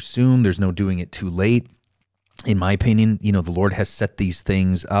doing it too soon. There's no doing it too late. In my opinion, the Lord has set these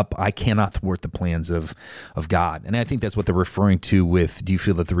things up. I cannot thwart the plans of God. And I think that's what they're referring to with, do you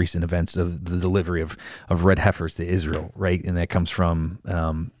feel that the recent events of the delivery of red heifers to Israel, right? And that comes from,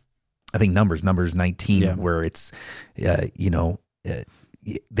 I think Numbers 19, where it's,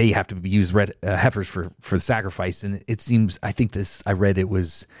 they have to use red heifers for the sacrifice. And it seems, I think this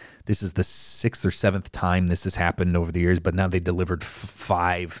is the 6th or 7th time this has happened over the years, but now they delivered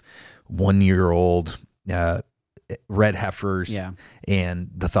 5 1-year-old red heifers. Yeah.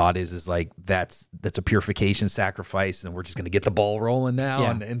 And the thought is like, that's a purification sacrifice, and we're just going to get the ball rolling now.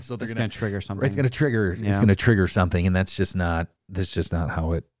 Yeah. And so they're going to trigger something. It's going to trigger something. And that's just not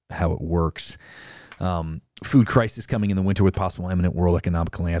how it works. Food crisis coming in the winter with possible imminent world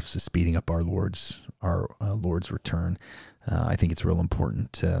economic collapse is speeding up our Lord's return. I think it's real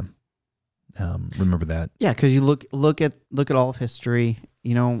important to remember that. Yeah, because you look at all of history.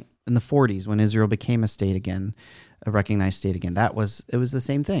 In the 40s, when Israel became a state again, a recognized state again, it was the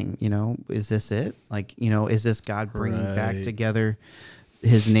same thing. Is this it? Like, is this God bringing back together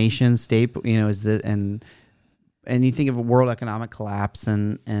His nation state? Is that and you think of a world economic collapse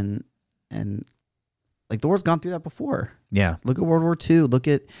and like the world's gone through that before. Yeah. Look at World War II. Look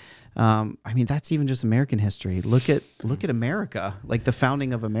at, that's even just American history. Look at America, like the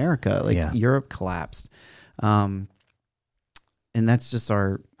founding of America. Like Europe collapsed. And that's just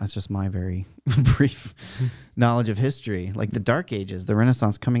my very brief knowledge of history. Like the Dark Ages, the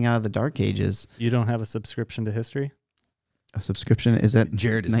Renaissance coming out of the Dark Ages. You don't have a subscription to history? A subscription? Is that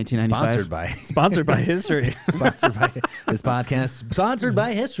Jared is 1995? Sponsored by history. Sponsored by this podcast. Sponsored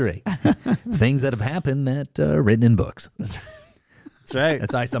by history. Things that have happened that are written in books. That's right.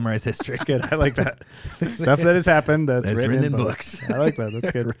 That's how I summarize history. That's good. I like that. Stuff that has happened that's written in books. I like that.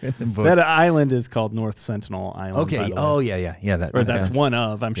 That's good. Written in books. That island is called North Sentinel Island. Okay. By the way. Oh, yeah. That's one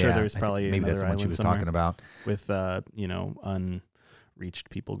of. I'm sure there's probably maybe another that's the one she island was somewhere talking about with unreached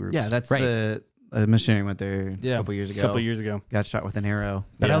people groups. Yeah, that's right. the missionary went there a couple years ago. Got shot with an arrow.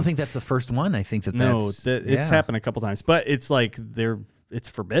 But I don't think that's the first one. I think it's happened a couple times, but it's like it's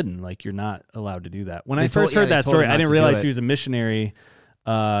forbidden. Like you're not allowed to do that. When I first heard that story, I didn't realize he was a missionary.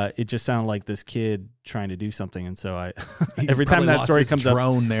 It just sounded like this kid trying to do something, and so every time that story comes up,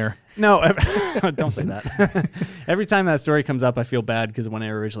 drone there. No, don't say that. Every time that story comes up, I feel bad because when it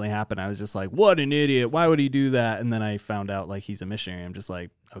originally happened, I was just like, "What an idiot! Why would he do that?" And then I found out like he's a missionary. I'm just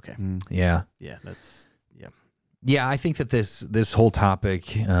like, okay, yeah. I think that this whole topic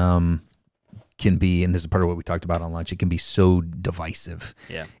can be, and this is part of what we talked about on lunch. It can be so divisive.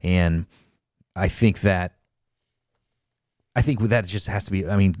 Yeah, and I think that it just has to be,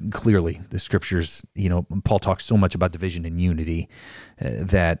 clearly the scriptures, Paul talks so much about division and unity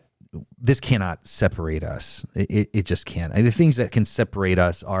that this cannot separate us. It just can't. The things that can separate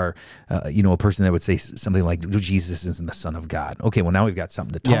us are, a person that would say something like, Jesus isn't the Son of God. Okay, well, now we've got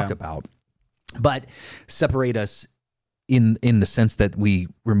something to talk about. But separate us in the sense that we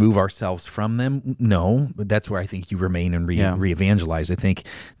remove ourselves from them? No, but that's where I think you remain and re-evangelize. I think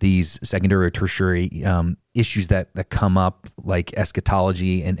these secondary or tertiary issues that come up, like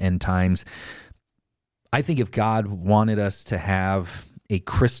eschatology and end times, I think if God wanted us to have a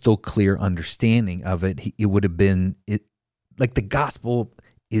crystal clear understanding of it, it would have been like the gospel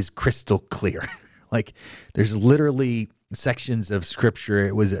is crystal clear. Like there's literally sections of scripture.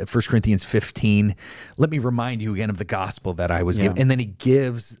 It was 1 Corinthians 15. Let me remind you again of the gospel that I was given. And then he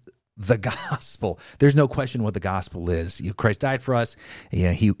gives the gospel. There's no question what the gospel is. Christ died for us.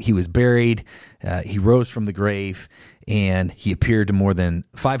 He was buried. He rose from the grave, and he appeared to more than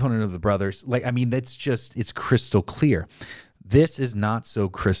 500 of the brothers. It's crystal clear. This is not so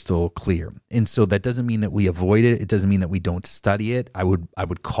crystal clear. And so that doesn't mean that we avoid it. It doesn't mean that we don't study it. I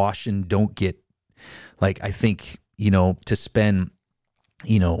would caution, don't get, I think, to spend,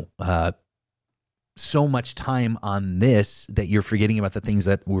 so much time on this that you're forgetting about the things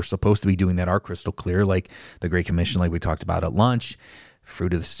that we're supposed to be doing that are crystal clear, like the Great Commission, like we talked about at lunch,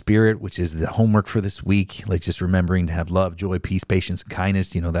 fruit of the Spirit, which is the homework for this week, like just remembering to have love, joy, peace, patience, and kindness,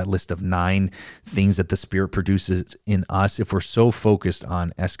 that list of 9 things that the Spirit produces in us. If we're so focused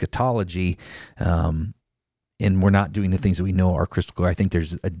on eschatology, and we're not doing the things that we know are crystal clear, I think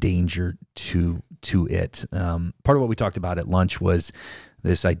there's a danger to it. Part of what we talked about at lunch was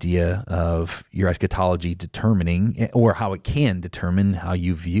this idea of your eschatology determining, or how it can determine how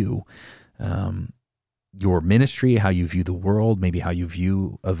you view your ministry, how you view the world, maybe how you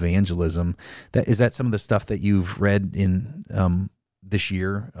view evangelism. Is that some of the stuff that you've read in this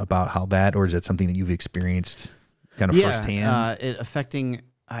year about how that, or is that something that you've experienced kind of firsthand? It affecting,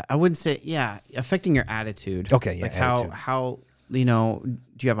 I wouldn't say, affecting your attitude. Okay, yeah, like attitude. how do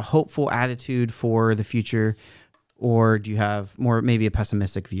you have a hopeful attitude for the future, or do you have more maybe a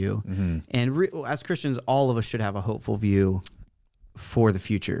pessimistic view? Mm-hmm. And as Christians, all of us should have a hopeful view for the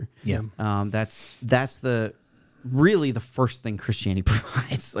future. Yeah. That's really the first thing Christianity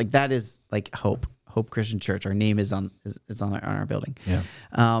provides. Like that is like Hope Christian Church. Our name is on our building. Yeah.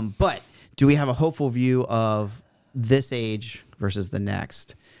 But do we have a hopeful view of this age versus the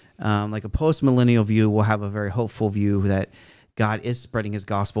next? Like a post-millennial view will have a very hopeful view that God is spreading his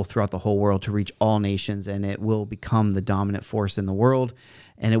gospel throughout the whole world to reach all nations, and it will become the dominant force in the world,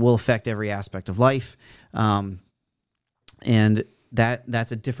 and it will affect every aspect of life. And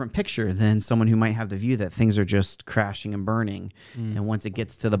that's a different picture than someone who might have the view that things are just crashing and burning. And once it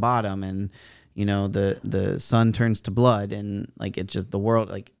gets to the bottom and, the sun turns to blood and like it just, the world,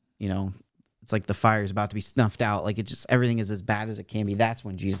 like, it's like the fire is about to be snuffed out. Like it just, everything is as bad as it can be. That's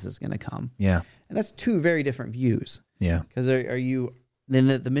when Jesus is going to come. Yeah. And that's two very different views. Yeah. Because then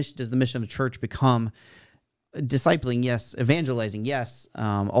the mission, does the mission of the church become discipling? Yes. Evangelizing? Yes.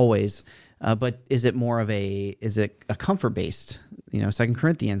 Always. But is it more of a comfort based? 2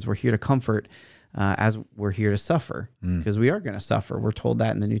 Corinthians, we're here to comfort as we're here to suffer, because we are going to suffer. We're told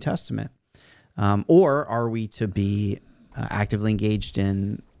that in the New Testament. Or are we to be actively engaged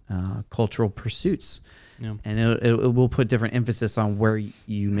in cultural pursuits? Yeah. And it will put different emphasis on where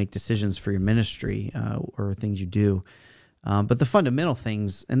you make decisions for your ministry or things you do. But the fundamental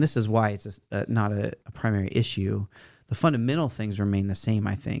things, and this is why it's not a primary issue, the fundamental things remain the same,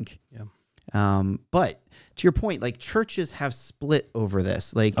 I think. Yeah. But to your point, like churches have split over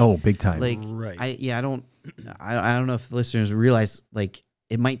this. Like, Oh, big time. like, Right. I don't know if the listeners realize, like,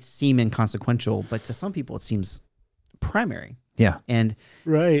 it might seem inconsequential, but to some people it seems primary. Yeah. And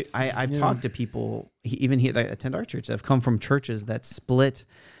Right. I've talked to people even here that attend our church that have come from churches that split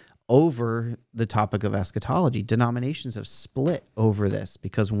over the topic of eschatology. Denominations have split over this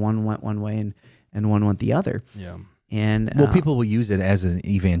because one went one way and one went the other. Yeah. And People will use it as an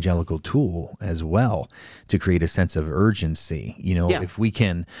evangelical tool as well to create a sense of urgency. If we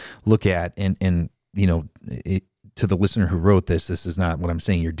can look at and to the listener who wrote this is not what I'm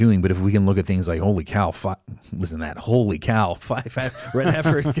saying you're doing, but if we can look at things like, holy cow, five red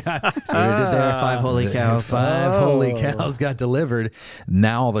heifers got, so they did there, 5 holy cows. Five holy cows got delivered.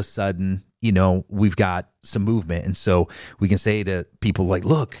 Now all of a sudden, we've got some movement. And so we can say to people like,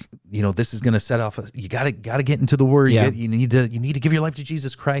 look, this is going to set off, you got to get into the word. Yeah. You need to give your life to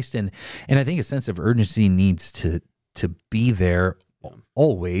Jesus Christ. And I think a sense of urgency needs to be there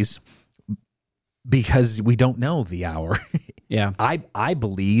always, because we don't know the hour. Yeah. I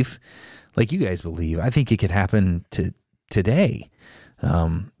believe, like you guys believe, I think it could happen today.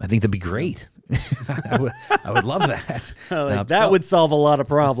 I think that'd be great. I would love that. That would solve a lot of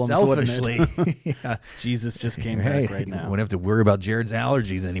problems, selfishly. wouldn't it? Yeah. Jesus just came back right now. Wouldn't have to worry about Jared's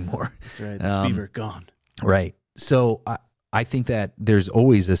allergies anymore. That's right. This fever gone. Right. So I think that there's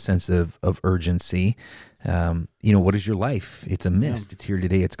always a sense of urgency. What is your life? It's a mist. Yeah. It's here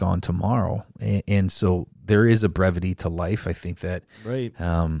today. It's gone tomorrow. And so there is a brevity to life. I think that, right.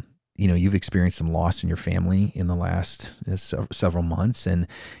 You've experienced some loss in your family in the last several months, and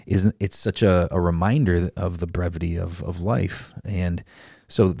it's such a reminder of the brevity of life. And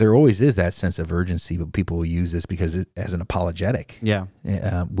so there always is that sense of urgency, but people will use this as an apologetic. Yeah.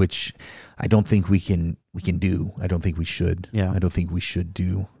 Which I don't think we can do. I don't think we should. Yeah. I don't think we should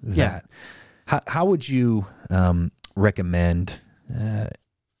do that. Yeah. How would you recommend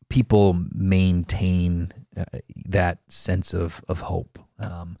people maintain that sense of hope?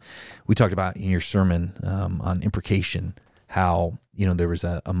 We talked about in your sermon on imprecation how there was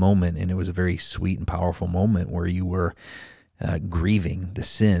a moment, and it was a very sweet and powerful moment where you were grieving the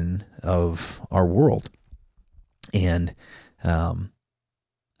sin of our world. And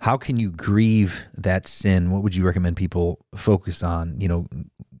how can you grieve that sin? What would you recommend people focus on,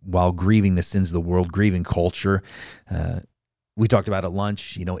 while grieving the sins of the world, grieving culture? We talked about at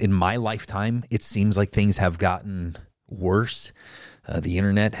lunch, in my lifetime, it seems like things have gotten worse. The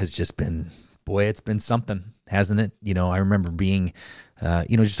internet has just been, it's been something, hasn't it? I remember being,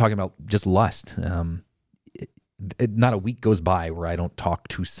 just talking about just lust. Not a week goes by where I don't talk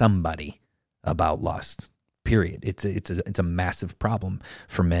to somebody about lust. period. It's a massive problem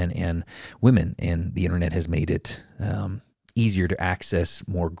for men and women, and the internet has made it easier to access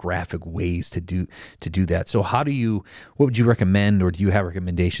more graphic ways to do that. So what would you recommend, or do you have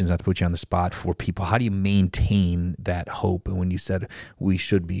recommendations, not to put you on the spot, for people? How do you maintain that hope? And when you said we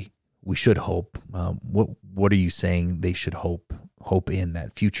should hope, what are you saying they should hope in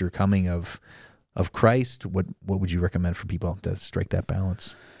that future coming of Christ? What would you recommend for people to strike that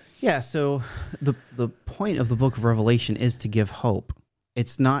balance? Yeah, so the point of the book of Revelation is to give hope.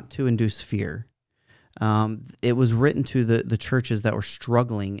 It's not to induce fear. It was written to the churches that were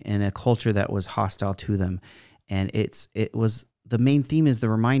struggling in a culture that was hostile to them. And the main theme is the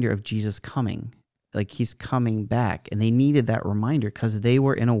reminder of Jesus coming, like he's coming back. And they needed that reminder because they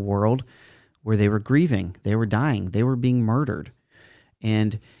were in a world where they were grieving, they were dying, they were being murdered.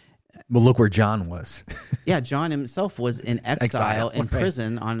 And well, look where John was. Yeah, John himself was in exile in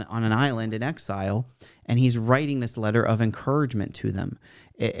prison on an island in exile, and he's writing this letter of encouragement to them.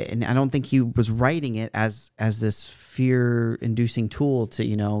 And I don't think he was writing it as this fear-inducing tool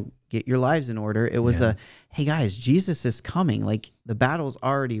to, get your lives in order. It was hey guys, Jesus is coming. Like the battle's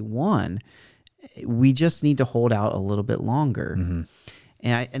already won. We just need to hold out a little bit longer. Mm-hmm.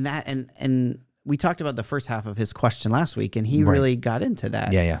 And we talked about the first half of his question last week, and he really got into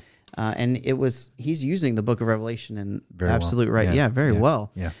that. Yeah. And he's using the book of Revelation and very absolute well. right. Yeah, very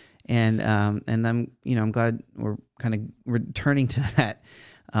well. Yeah. And I'm glad we're kind of returning to that.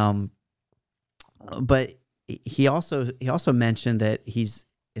 But he also mentioned that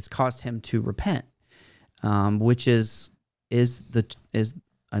it's caused him to repent, which is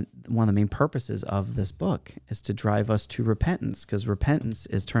one of the main purposes of this book, is to drive us to repentance, because repentance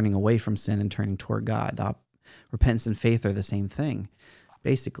is turning away from sin and turning toward God. Repentance and faith are the same thing,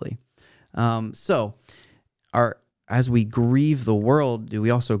 basically. So as we grieve the world, do we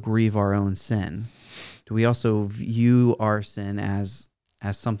also grieve our own sin? Do we also view our sin as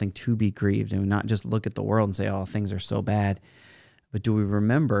something to be grieved, and not just look at the world and say, oh, things are so bad? But do we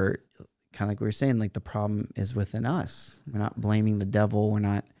remember, kind of like we were saying, like the problem is within us. We're not blaming the devil. We're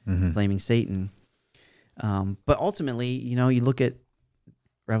not blaming Satan. But ultimately, you look at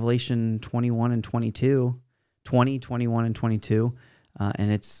Revelation 21 and 22, 20, 21 and 22,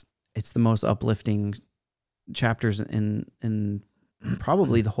 and it's the most uplifting chapters in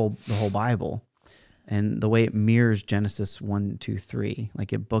probably the whole Bible, and the way it mirrors Genesis 1, 2, 3,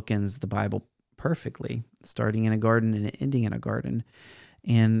 like it bookends the Bible perfectly, starting in a garden and ending in a garden.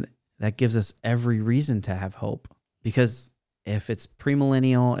 And that gives us every reason to have hope, because if it's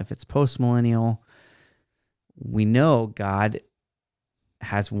premillennial, if it's postmillennial, we know God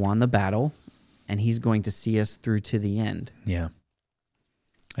has won the battle, and he's going to see us through to the end. Yeah.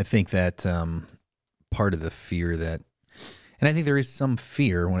 I think that part of the fear and I think there is some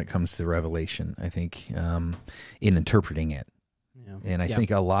fear when it comes to Revelation, I think, in interpreting it. Yeah. And I think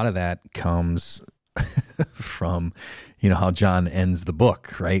a lot of that comes from, how John ends the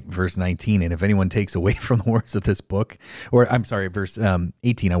book, right? Verse 19, and if anyone takes away from the words of this book, or I'm sorry, verse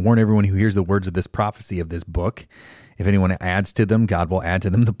 18, I warn everyone who hears the words of this prophecy of this book. If anyone adds to them, God will add to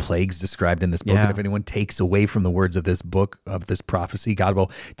them the plagues described in this book. Yeah. And if anyone takes away from the words of this book, of this prophecy, God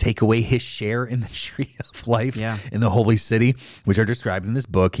will take away his share in the tree of life in the holy city, which are described in this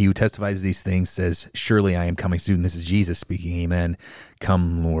book. He who testifies these things says, surely I am coming soon. This is Jesus speaking. Amen.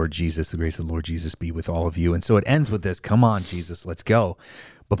 Come, Lord Jesus, the grace of the Lord Jesus be with all of you. And so it ends with this, come on, Jesus, let's go.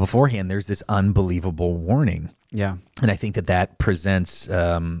 But beforehand, there's this unbelievable warning. Yeah. And I think that presents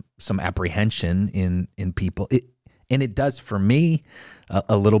some apprehension in people. And it does for me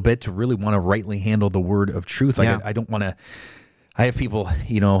a little bit, to really want to rightly handle the word of truth. Like I don't want to. I have people,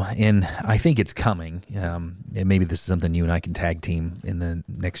 and I think it's coming. And maybe this is something you and I can tag team in the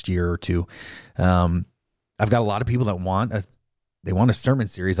next year or two. I've got a lot of people that want a sermon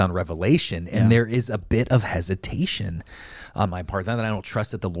series on Revelation, and there is a bit of hesitation on my part. Not that I don't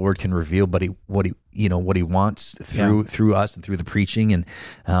trust that the Lord can reveal, but what he wants through us and through the preaching. And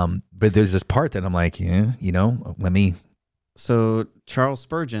but there's this part that I'm like, let me. So Charles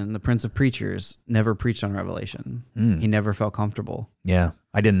Spurgeon, the Prince of Preachers, never preached on Revelation. He never felt comfortable. Yeah,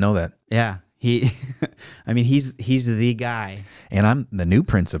 I didn't know that. Yeah. He's the guy. And I'm the new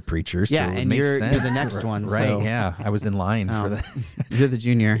Prince of Preachers. Yeah, so and you're the next one. Right, so. Yeah. I was in line for that. You're the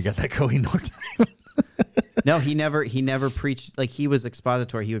junior. You got that Kohinoor time. No, he never preached. Like, he was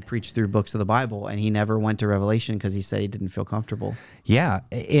expository. He would preach through books of the Bible, and he never went to Revelation because he said he didn't feel comfortable. Yeah.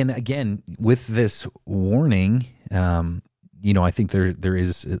 And again, with this warning, I think there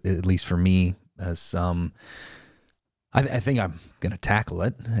is, at least for me, some... I think I'm going to tackle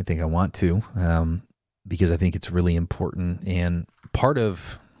it. I think I want to, because I think it's really important. And part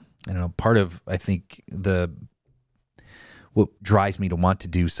of I don't know, part of, I think what drives me to want to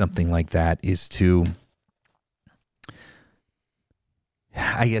do something like that is to,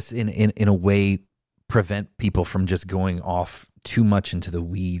 I guess in a way, prevent people from just going off too much into the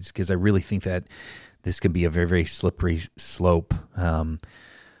weeds, because I really think that this can be a very, very slippery slope.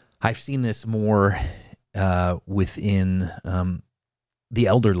 I've seen this more within the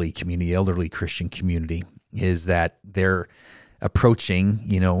elderly community, the elderly Christian community, is that they're approaching,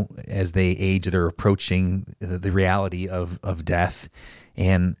 as they age, they're approaching the reality of death.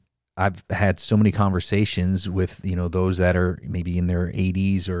 And I've had so many conversations with, those that are maybe in their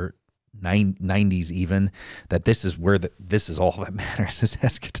 80s or 90s even, that this is where this is all that matters, is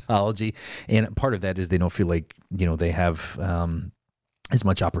eschatology. And part of that is they don't feel like, they have as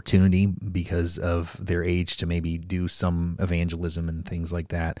much opportunity because of their age to maybe do some evangelism and things like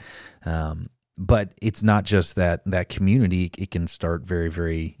that. But it's not just that community. It can start very,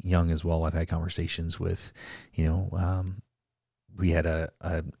 very young as well. I've had conversations with, we had a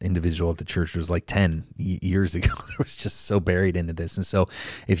individual at the church who was like 10 years ago that was just so buried into this. And so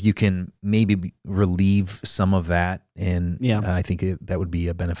if you can maybe relieve some of that, and I think that would be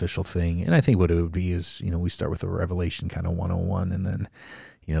a beneficial thing. And I think what it would be is, we start with a Revelation kind of 101 and then,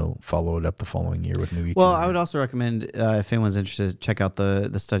 follow it up the following year with maybe. Well, I would also recommend, if anyone's interested, check out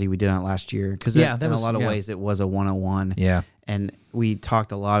the study we did on it last year. Because in a lot of ways it was a 101. Yeah. And we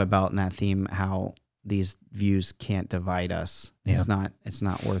talked a lot about in that theme how these views can't divide us. Yeah. It's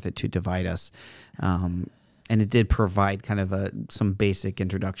not worth it to divide us. And it did provide kind of some basic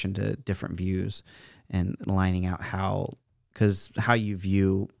introduction to different views and lining out how you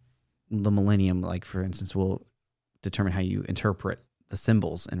view the millennium, like for instance, will determine how you interpret the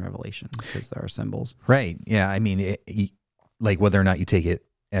symbols in Revelation, because there are symbols. Right. Yeah. I mean, like whether or not you take it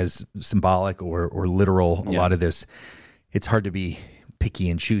as symbolic or literal, a lot of this, it's hard to be picky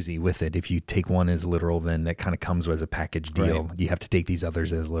and choosy with it. If you take one as literal, then that kind of comes as a package deal. Right. You have to take these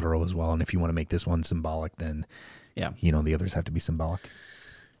others as literal as well. And if you want to make this one symbolic, then the others have to be symbolic.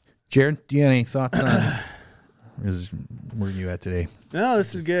 Jared, do you have any thoughts on where are you at today? No,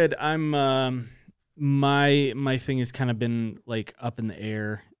 this is good. I'm my thing has kind of been like up in the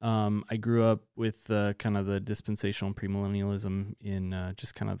air. I grew up with kind of the dispensational premillennialism in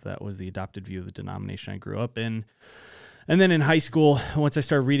just kind of, that was the adopted view of the denomination I grew up in. And then in high school, once I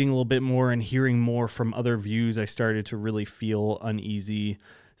started reading a little bit more and hearing more from other views, I started to really feel uneasy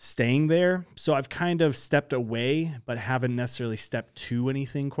staying there. So I've kind of stepped away, but haven't necessarily stepped to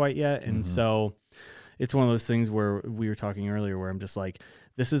anything quite yet. And so it's one of those things where we were talking earlier where I'm just like,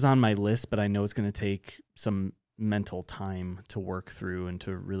 this is on my list, but I know it's going to take some mental time to work through and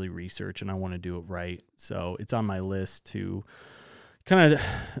to really research, and I want to do it right. So it's on my list to kind of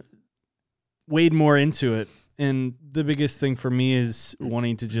wade more into it. And the biggest thing for me is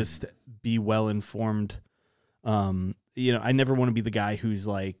wanting to just be well informed. I never want to be the guy who's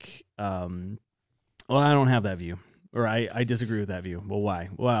like, well, I don't have that view, or I disagree with that view. Well, why?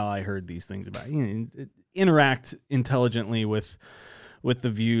 Well, I heard these things about interact intelligently with the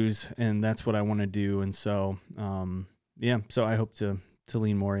views, and that's what I want to do. And so, so I hope to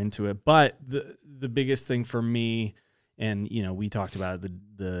lean more into it. But the biggest thing for me, and we talked about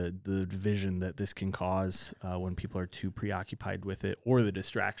the division that this can cause when people are too preoccupied with it, or the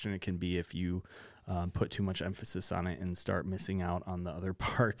distraction it can be if you put too much emphasis on it and start missing out on the other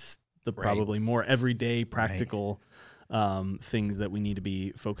parts, the probably more everyday practical things that we need to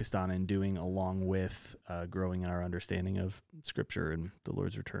be focused on and doing, along with growing in our understanding of Scripture and the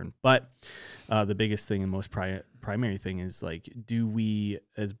Lord's return. But the biggest thing and most primary thing is, like, do we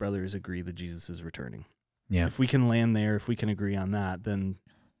as brothers agree that Jesus is returning? Yeah. If we can land there, if we can agree on that, then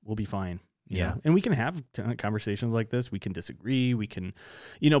we'll be fine. Yeah. And we can have conversations like this. We can disagree. We can,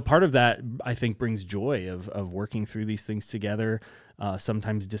 part of that, I think, brings joy of working through these things together,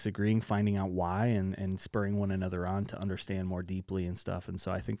 sometimes disagreeing, finding out why, and spurring one another on to understand more deeply and stuff. And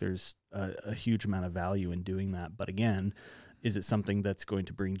so I think there's a huge amount of value in doing that. But again, is it something that's going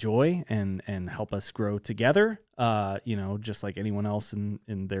to bring joy and help us grow together, just like anyone else in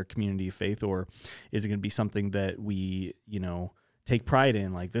their community of faith? Or is it going to be something that we, take pride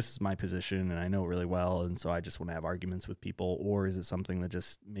in, like, this is my position and I know it really well, and so I just want to have arguments with people? Or is it something that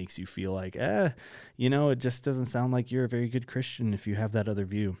just makes you feel like, it just doesn't sound like you're a very good Christian if you have that other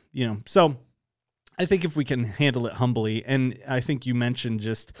view, So I think if we can handle it humbly, and I think you mentioned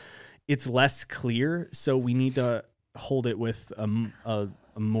just it's less clear, so we need to hold it with a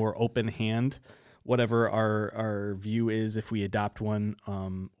more open hand, whatever our view is, if we adopt one,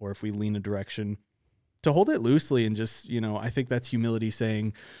 or if we lean a direction, to hold it loosely. And just, I think that's humility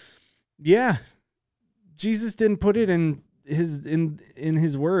saying, yeah, Jesus didn't put it in in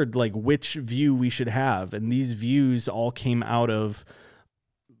his word, like which view we should have. And these views all came out of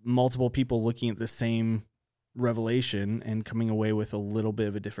multiple people looking at the same revelation and coming away with a little bit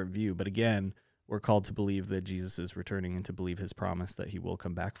of a different view. But again, we're called to believe that Jesus is returning and to believe his promise that he will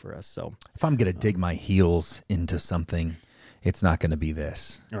come back for us. So if I'm going to dig my heels into something, it's not going to be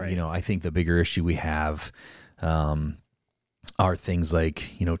this. Right. You know, I think the bigger issue we have are things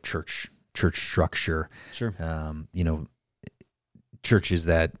like, you know, church structure. Sure. You know, churches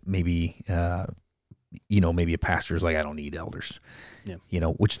that maybe, you know, maybe a pastor is like, I don't need elders. Yeah. You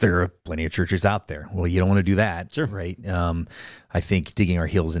know, which there are plenty of churches out there. Well, you don't want to do that. Sure. Right. I think digging our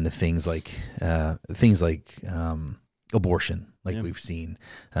heels into things like abortion, like we've seen,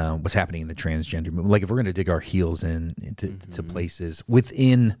 what's happening in the transgender movement. Like if we're going to dig our heels into places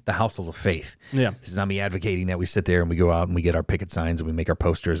within the household of faith, Yeah. this is not me advocating that we sit there and we go out and we get our picket signs and we make our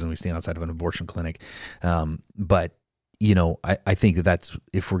posters and we stand outside of an abortion clinic. But you know, I think that's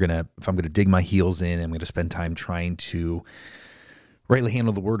if I'm going to dig my heels in, I'm going to spend time trying to rightly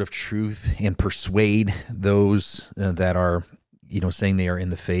handle the word of truth and persuade those that are, you know, saying they are in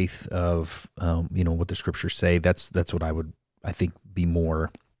the faith of, you know, what the scriptures say. That's what I think be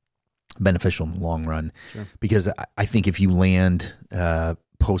more beneficial in the long run. Sure. Because I think if you land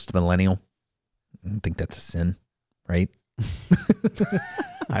post-millennial, I don't think that's a sin, right?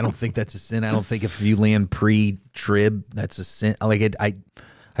 I don't think that's a sin. I don't think if you land pre-trib, that's a sin. Like I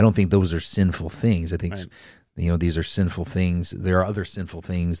don't think those are sinful things. I think, right. You know, these are sinful things. There are other sinful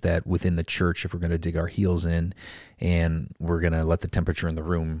things that within the church, if we're going to dig our heels in and we're going to let the temperature in the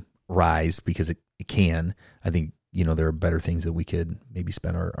room rise because it can, I think, you know, there are better things that we could maybe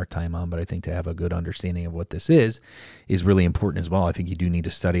spend our time on. But I think to have a good understanding of what this is really important as well. I think you do need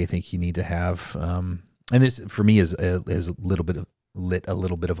to study. I think you need to have, and this for me is a little bit of lit a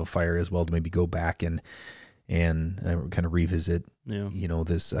little bit of a fire as well to maybe go back and kind of revisit, you know,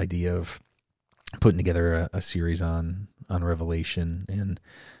 this idea of putting together a series on Revelation. And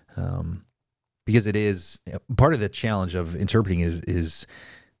because it is part of the challenge of interpreting is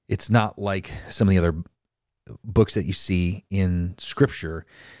it's not like some of the other books that you see in Scripture,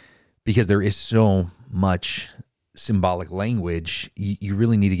 because there is so much symbolic language. You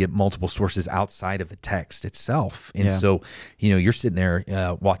really need to get multiple sources outside of the text itself. And so, you know, you're sitting there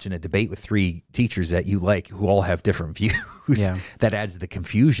watching a debate with three teachers that you like who all have different views. That adds to the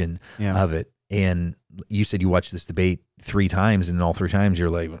confusion of it. And you said you watched this debate 3 times, and all 3 times you're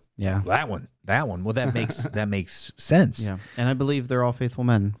like, that one. Well, that makes sense. Yeah, and I believe they're all faithful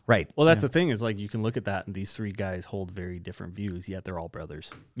men. Right. Well, that's the thing is like you can look at that, and these 3 guys hold very different views, yet they're all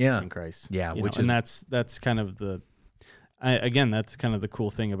brothers. In Christ. Yeah, you know, and that's kind of that's kind of the cool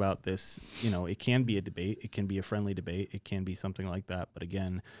thing about this. You know, it can be a debate, it can be a friendly debate, it can be something like that. But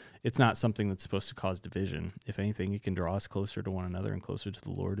again, it's not something that's supposed to cause division. If anything, it can draw us closer to one another and closer to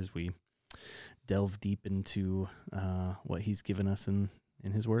the Lord as we delve deep into what he's given us in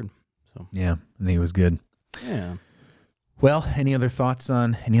his word. So yeah, I think it was good. Yeah. Well, any other thoughts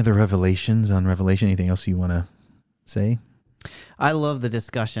on any other revelations on Revelation? Anything else you want to say? I love the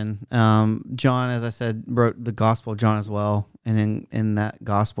discussion. John, as I said, wrote the Gospel of John as well. And in that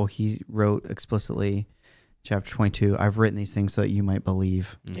Gospel, he wrote explicitly, chapter 22, I've written these things so that you might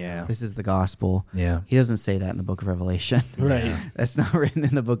believe. Yeah. This is the Gospel. Yeah. He doesn't say that in the book of Revelation. Right. That's not written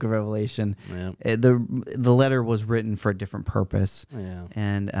in the book of Revelation. Yeah. The letter was written for a different purpose. Yeah.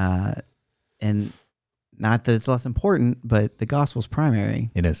 And not that it's less important, but the Gospel's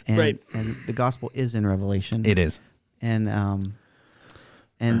primary. It is. And the Gospel is in Revelation. It is. And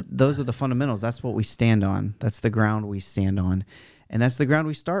those are the fundamentals. That's what we stand on. That's the ground we stand on. And that's the ground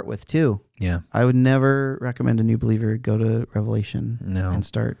we start with, too. Yeah. I would never recommend a new believer go to Revelation and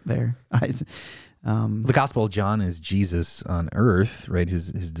start there. The Gospel of John is Jesus on earth, right?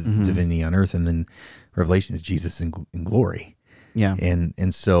 His divinity on earth. And then Revelation is Jesus in glory. Yeah.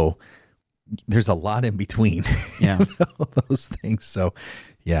 And so there's a lot in between those things. So,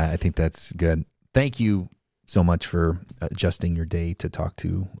 yeah, I think that's good. Thank you so much for adjusting your day to talk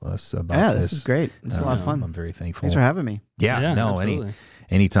to us about this. This is great. It's a lot of fun. I'm very thankful. Thanks for having me.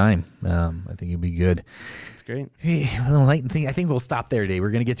 Anytime. I think it'd be good. It's great. Hey, well, I think we'll stop there today. We're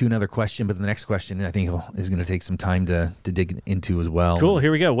going to get to another question, but the next question I think is going to take some time to dig into as well. Cool.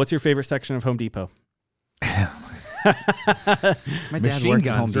 Here we go. What's your favorite section of Home Depot? My dad Machine worked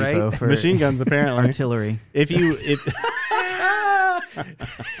guns, at Home Depot right? for Machine guns, apparently. artillery.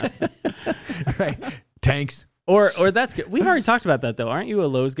 Right. Tanks. Or that's good. We've already talked about that, though. Aren't you a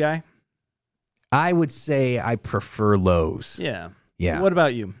Lowe's guy? I would say I prefer Lowe's. Yeah. Yeah. What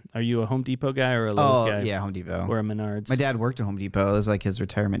about you? Are you a Home Depot guy or a Lowe's guy? Yeah, Home Depot. Or a Menards? My dad worked at Home Depot. It was like his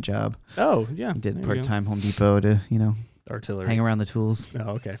retirement job. Oh, yeah. He did There you go. part-time Home Depot to, Artillery. hang around the tools.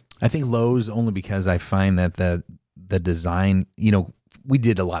 Oh, okay. I think Lowe's only because I find that the design, we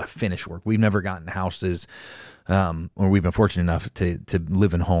did a lot of finish work. We've never gotten houses, or we've been fortunate enough to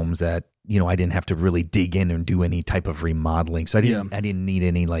live in homes that, I didn't have to really dig in and do any type of remodeling. So I didn't need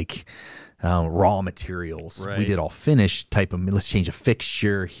any raw materials. Right. We did all finished type of, let's change a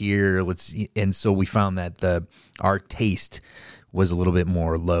fixture here. And so we found that our taste was a little bit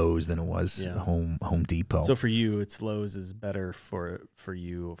more Lowe's than it was Home Depot. So for you, it's Lowe's is better for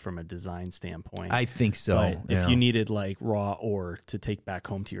you from a design standpoint. I think so. But if you needed like raw ore to take back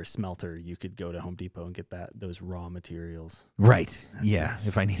home to your smelter, you could go to Home Depot and get those raw materials. Right. That's yeah. nice.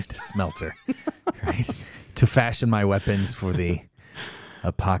 If I needed a smelter, right, to fashion my weapons for the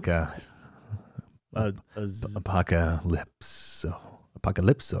apocalypso.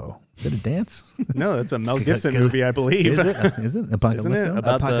 Is it a dance? No, that's a Mel Gibson movie, I believe. Is it? Is it Apocalypso? Isn't it?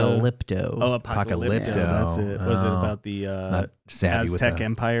 About Apocalypto. Apocalypto. Apocalypto. That's it. Was it Oh. about the Not savvy with Aztec the-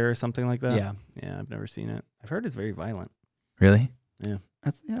 Empire or something like that? Yeah. Yeah, I've never seen it. I've heard it's very violent. Really? Yeah.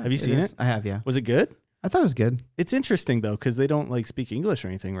 Have you seen it? I have, yeah. Was it good? I thought it was good. It's interesting though, because they don't like speak English or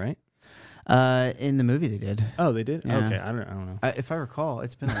anything, right? In the movie they did. Oh, they did. Yeah. Okay, I don't know. If I recall,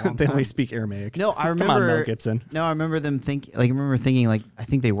 it's been a long They time. only speak Aramaic. No, I remember. Come on, Mel Gibson. No, I remember them thinking. I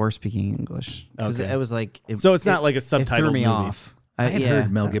think they were speaking English. 'Cause Okay. it was like. So it's not like a It subtitled threw me movie. off. I had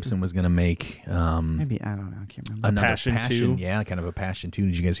heard Mel Gibson was going to make Maybe I don't know. I can't remember. another Passion 2? Yeah, kind of a Passion 2.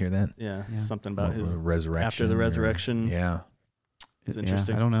 Did you guys hear that? Yeah, Yeah. something about his resurrection. after the resurrection. Yeah. It's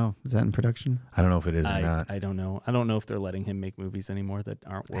interesting. I don't know. Is that in production? I don't know if it is or not. I don't know. I don't know if they're letting him make movies anymore that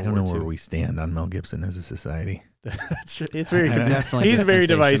aren't World I don't know War where II. we stand on Mel Gibson as a society. That's true. It's very. Definitely He's very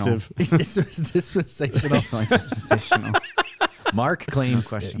dispensational. divisive. It's dispensational. Definitely dispensational. Mark claims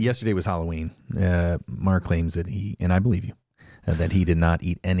question. yesterday was Halloween. Mark claims that and I believe you, that he did not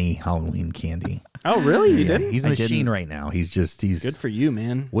eat any Halloween candy. Oh, really? You Yeah, didn't? He's a I machine didn't. right now. He's Good for you,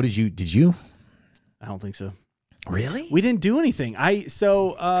 man. What did you? I don't think so. Really? We didn't do anything.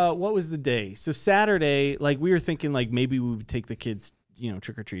 What was the day? So Saturday, like we were thinking like maybe we would take the kids,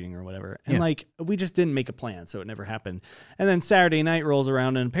 trick or treating or whatever. And like we just didn't make a plan, so it never happened. And then Saturday night rolls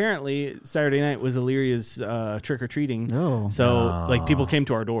around and apparently Saturday night was Illyria's trick or treating. Oh. So like people came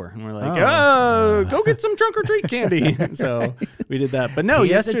to our door and we're like, go get some trunk or treat candy. So we did that. But no,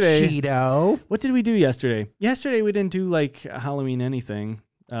 yesterday. He's a Cheeto. What did we do yesterday? Yesterday we didn't do like Halloween anything.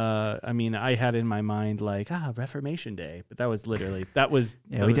 I had in my mind like Reformation Day, but that was literally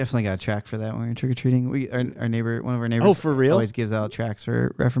Yeah, we definitely got a track for that when we were trick or treating. Our neighbor, one of our neighbors, Oh, for real? always gives out tracks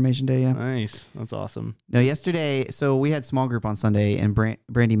for Reformation Day. Yeah. Nice. That's awesome. No, yesterday, so we had small group on Sunday, and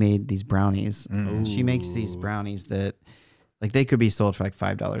Brandy made these brownies. And she makes these brownies that, like, they could be sold for like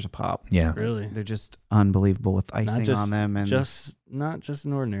 $5 a pop. Yeah. Really? They're just unbelievable with icing on them, and not just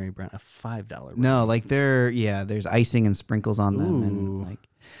an ordinary brand, a $5 brand. no, like there's icing and sprinkles on them, Ooh. and like.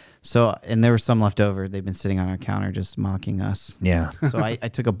 So, and there was some left over. They've been sitting on our counter just mocking us. Yeah. So I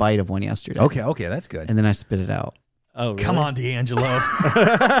took a bite of one yesterday. Okay, that's good. And then I spit it out. Oh, really? Come on, D'Angelo.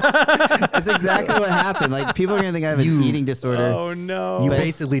 That's exactly what happened. Like, people are going to think I have an eating disorder. Oh, no. You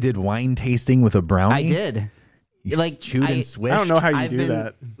basically did wine tasting with a brownie. I did. You Like, chewed and swished. I don't know how you I've do been-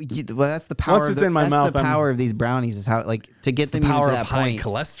 that. Well, that's the power. Once of it's the, in my that's mouth, the I'm- power of these brownies is how, like, to get them the even power to of that high point.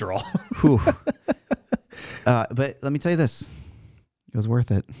 cholesterol. Whew. But let me tell you this: it was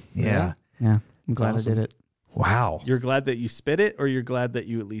worth it. Yeah. Yeah, I'm glad awesome. I did it. Wow. You're glad that you spit it, or you're glad that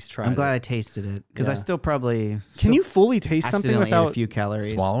you at least tried I'm glad it? I tasted it because I Yeah. still probably Can you fully taste something accidentally ate a without? few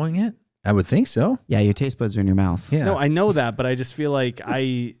calories. Swallowing it? I would think so. Yeah, your taste buds are in your mouth. Yeah. No, I know that, but I just feel like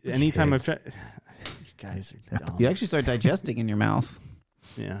anytime I've tried. You guys are dumb. You actually start digesting in your mouth.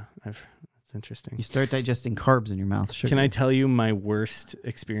 Yeah, that's interesting. You start digesting carbs in your mouth. Sugar. Can I tell you my worst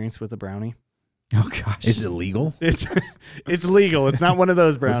experience with a brownie? Oh gosh. Is it legal? It's legal. It's not one of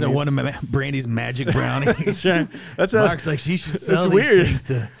those Was brownies. it one of Brandy's magic brownies? That's right. That's a, Mark's like, she should sell That's these weird. things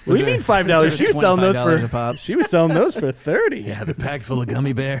to. What do you mean $5? She was selling those $25 a for. pop. She was selling those for $30. Yeah, they're packed full of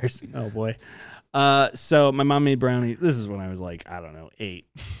gummy bears. Oh boy. So my mom made brownies. This is when I was like, I don't know, 8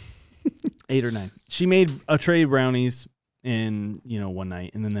 or 9. She made a tray of brownies in one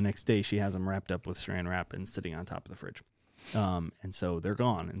night, and then the next day she has them wrapped up with Saran wrap and sitting on top of the fridge. And so they're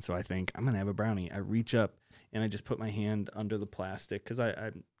gone. And so I think I'm gonna have a brownie. I reach up and I just put my hand under the plastic because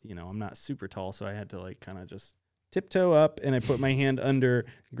I'm not super tall, so I had to like kind of just tiptoe up, and I put my hand under,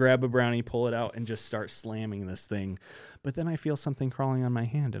 grab a brownie, pull it out, and just start slamming this thing. But then I feel something crawling on my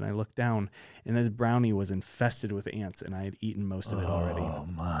hand, and I look down, and this brownie was infested with ants, and I had eaten most of it already. Oh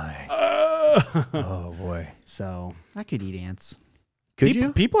my. Oh boy. So I could eat ants. Could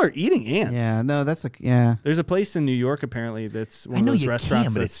you? People are eating ants. Yeah, no, that's yeah. There's a place in New York apparently that's one I know of those you restaurants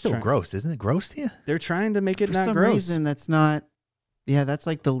can, but that's it's still gross. Isn't it gross to you? They're trying to make it For not some gross. reason, that's not. Yeah, that's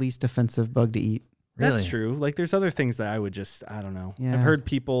like the least offensive bug to eat. That's Really? true. Like there's other things that I would just, I don't know. Yeah. I've heard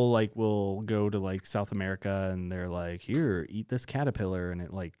people like will go to like South America and they're like, here, eat this caterpillar. And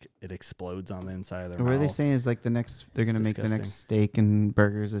it explodes on the inside of their What mouth. are they saying is like the next, they're It's going to make the disgusting. next steak and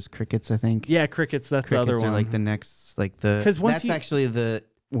burgers as crickets, I think. Yeah, crickets. That's the other Crickets are one. like the next, like the, 'Cause once that's you- actually the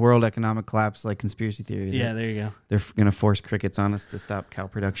World Economic Collapse, like conspiracy theory. yeah, that there you go. they're going to force crickets on us to stop cow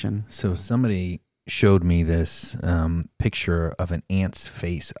production. So somebody showed me this picture of an ant's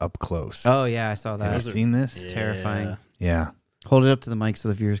face up close. Oh, yeah, I saw Have that. you seen this? Yeah. terrifying. Yeah. Hold it up to the mic so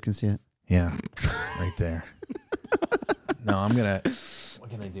the viewers can see it. Yeah. Right there. No, I'm gonna. What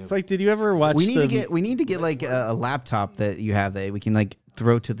can I do? It's like, did you ever watch We need to get like a laptop that you have that we can like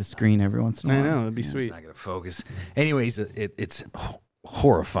throw to the screen every once in a I while. know, that'd be It's sweet. not gonna focus. Anyways, it's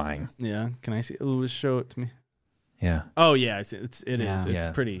horrifying. Yeah. Can I see? Oh, show it to me. Yeah. Oh, yeah. It is. Yeah. It's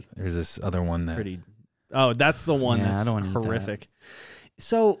Yeah. pretty. There's this other one that. Pretty. Oh, that's the one Yeah, I that's don't wanna eat that. horrific.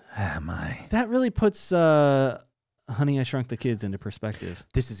 So My. that really puts Honey, I Shrunk the Kids into perspective,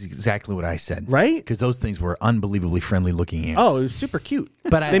 This is exactly what I said. right? Because those things were unbelievably friendly looking ants. Oh, it was super cute.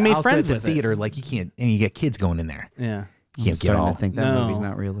 but they made also friends at the with it. theater. Like you can't, and you get kids going in there. Yeah. You I'm can't get starting all. to think that No. movie's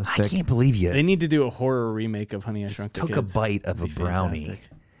not I realistic. can't believe you They need to do a horror remake of Honey, I just Shrunk the took Kids. a bite of a It'd be brownie fantastic.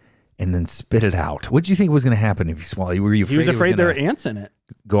 and then spit it out. What did you think was going to happen if you swallowed? Were you afraid He was afraid there were gonna ants in it.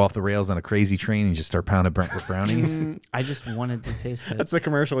 go off the rails on a crazy train and just start pounding brownies? I just wanted to taste it. That's the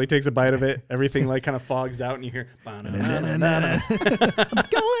commercial. He takes a bite of it. Everything like kind of fogs out, and you hear "Ba-na-na-na-na."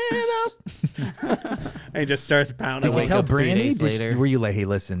 Going up. and he just starts pounding. Did you wake tell up 3 Brandy? days later. Were you like, hey,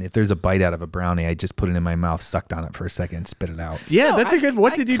 listen, if there's a bite out of a brownie, I just put it in my mouth, sucked on it for a second, and spit it out. Yeah, No, that's a good.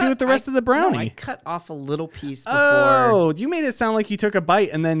 What I did you do cut- with the rest of the brownie? No, I cut off a little piece before. Oh, you made it sound like you took a bite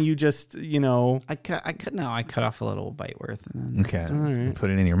and then you just, I cut off a little bite worth. And then, Okay. right. Put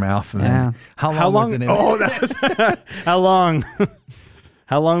it in your mouth. And Yeah. then, how How long long? was it in Oh, there? that was how long?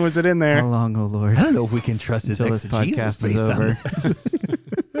 How long was it in How there? long, oh Lord? I don't know if we can trust his Until this exegesis podcast is based on over.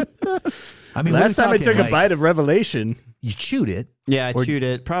 this. I mean, Last we're time I talking, took a like, bite of Revelation. You chewed it. Yeah, I Or- chewed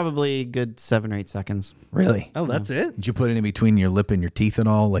it probably a good 7 or 8 seconds. Really? Oh, that's it. Did you put it in between your lip and your teeth and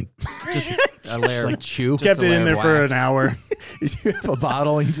all? Like, A layer, like chew? Just Kept a it in layer there of for wax. an hour. Did you have a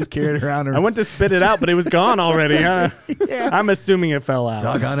bottle and you just carried it around? I went to spit it out, but it was gone already. Huh? I'm assuming it fell out.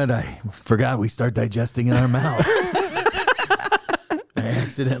 Doggone it, I forgot we start digesting in our mouth. I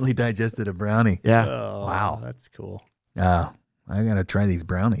accidentally digested a brownie. Yeah. Oh, Wow. that's cool. I gotta try these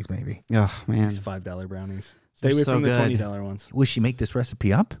brownies maybe. Oh man. These $5 brownies. Stay They're away so from the good. $20 ones. Will she make this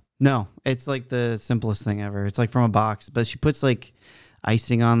recipe up? No, it's like the simplest thing ever. It's like from a box, but she puts like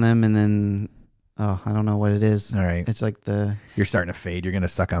icing on them, and then I don't know what it is. All right. It's like You're starting to fade. You're gonna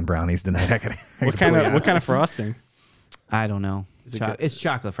suck on brownies tonight. What kind of frosting? I don't know. Is it good? It's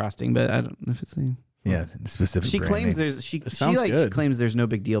chocolate frosting, but I don't know if it's. Yeah, specific. She brand claims name. there's she sounds like good. claims there's no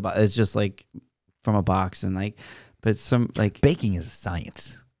big deal about it. It's just like from a box and like, but some like Baking is a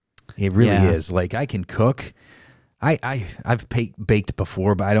science. It really Yeah. is. Like I can cook. I've baked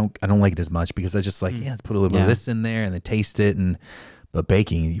before, but I don't like it as much because I just like let's put a little bit of Yeah. this in there and then taste it. But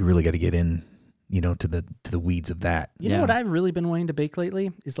baking, you really got to get in, to the weeds of that. You know Yeah. what I've really been wanting to bake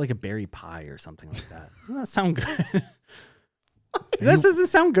lately is like a berry pie or something like that. Doesn't that sound good? That doesn't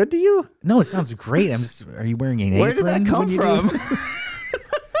sound good to you? No, it sounds great. Are you wearing an where did apron that come when you do from? it?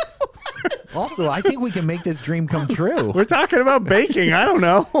 Also, I think we can make this dream come true. We're talking about baking. I don't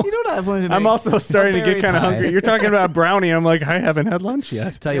know. You know what I wanted to make? I'm also starting to berry get kind of pie. hungry. You're talking about brownie. I'm like, I haven't had lunch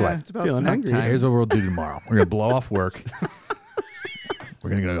yet. Tell you Yeah, what, it's about feeling snack hungry. time. here's what we'll do tomorrow. We're gonna blow off work. We're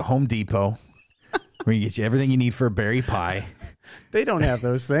gonna go to Home Depot. We're gonna get you everything you need for a berry pie. They don't have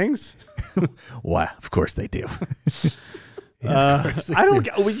those things. Well, of course they do. I don't.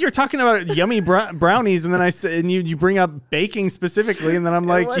 You're talking about yummy brownies, and then I say, and you bring up baking specifically, and then I'm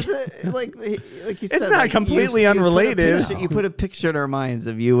like, Was it, like you It's said, not like, completely you put a unrelated. picture- You put a picture in our minds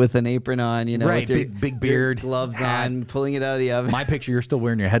of you with an apron on, Right, with your big your beard, gloves hat. on, pulling it out of the oven. My picture, you're still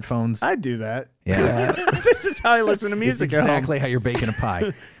wearing your headphones. I do that. Yeah. This is how I listen to It's music. at home. exactly how you're baking a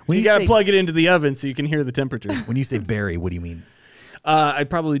pie. When You got to say- plug it into the oven so you can hear the temperature. When you say berry, what do you mean? I'd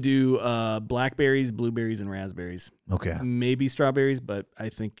probably do blackberries, blueberries, and raspberries. Okay. Maybe strawberries, but I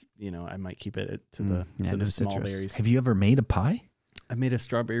think I might keep it to the yeah, to no the small citrus. berries. Have you ever made a pie? I made a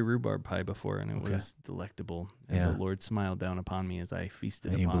strawberry rhubarb pie before, and it Okay. was delectable. And Yeah. the Lord smiled down upon me as I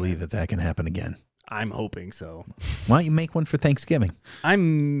feasted And you upon believe it. that can happen again? I'm hoping so. Why don't you make one for Thanksgiving? I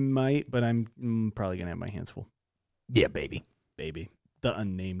might, but I'm probably gonna have my hands full. Yeah, baby. Baby, the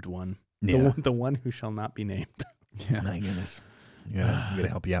unnamed one, Yeah. the one who shall not be named. Yeah. My goodness. I'm gonna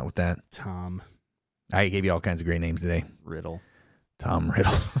help you out with that. Tom I gave you all kinds of great names today. Riddle. Tom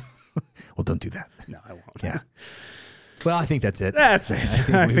Riddle. Well, don't do that. No, I won't. Yeah. Well, I think that's it. That's it.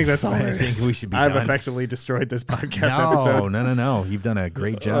 I think that's all. I think we should be I've done. effectively destroyed this podcast episode. No. You've done a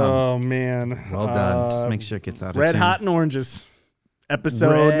great job. Oh man. Well done. Just make sure it gets out of Red tune. Hot and Oranges.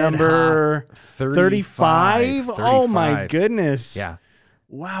 Episode Red number Hot 35. Oh my 35. goodness. Yeah.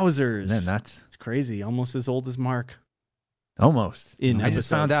 Wowzers. Isn't that nuts? It's crazy. Almost as old as Mark. Almost. In I just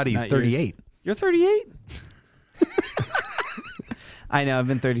found episodes, out he's not 38. You're 38? I know. I've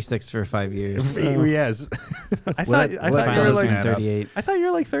been 36 for 5 years. Yes. I Well, thought, that- I well, thought that you were does like add up. 38. I thought you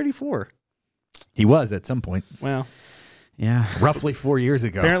were like 34. He was at some point, Well, Yeah. roughly 4 years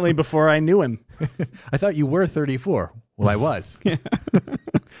ago. apparently before I knew him. I thought you were 34. Well, I was.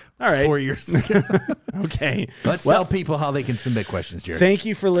 All right. 4 years ago. Okay. Let's tell people how they can submit questions, Jared. Thank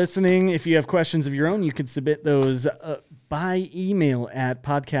you for listening. If you have questions of your own, you can submit those by email at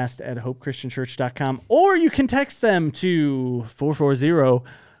podcast@hopechristianchurch.com, or you can text them to 440.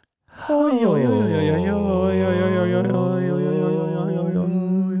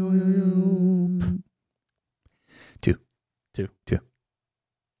 Two.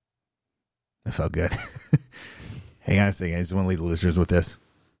 That felt good. Hang on a second. I just want to leave the listeners with this.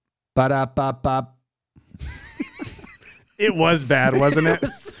 Ba-da-ba-ba. It was bad, wasn't it?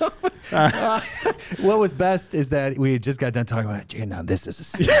 What was best is that we had just got done talking about, Jared, now this is a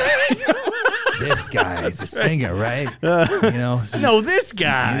singer. This guy is a singer, right? You know, No, this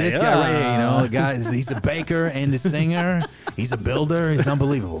guy. this guy, right? You know, the guy, he's a baker and a singer. He's a builder. He's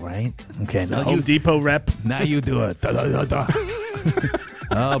unbelievable, right? Okay, now Home Depot rep. now you do it. Da-da-da-da.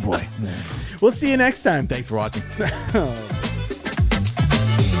 Oh, boy. We'll see you next time. Thanks for watching. Oh.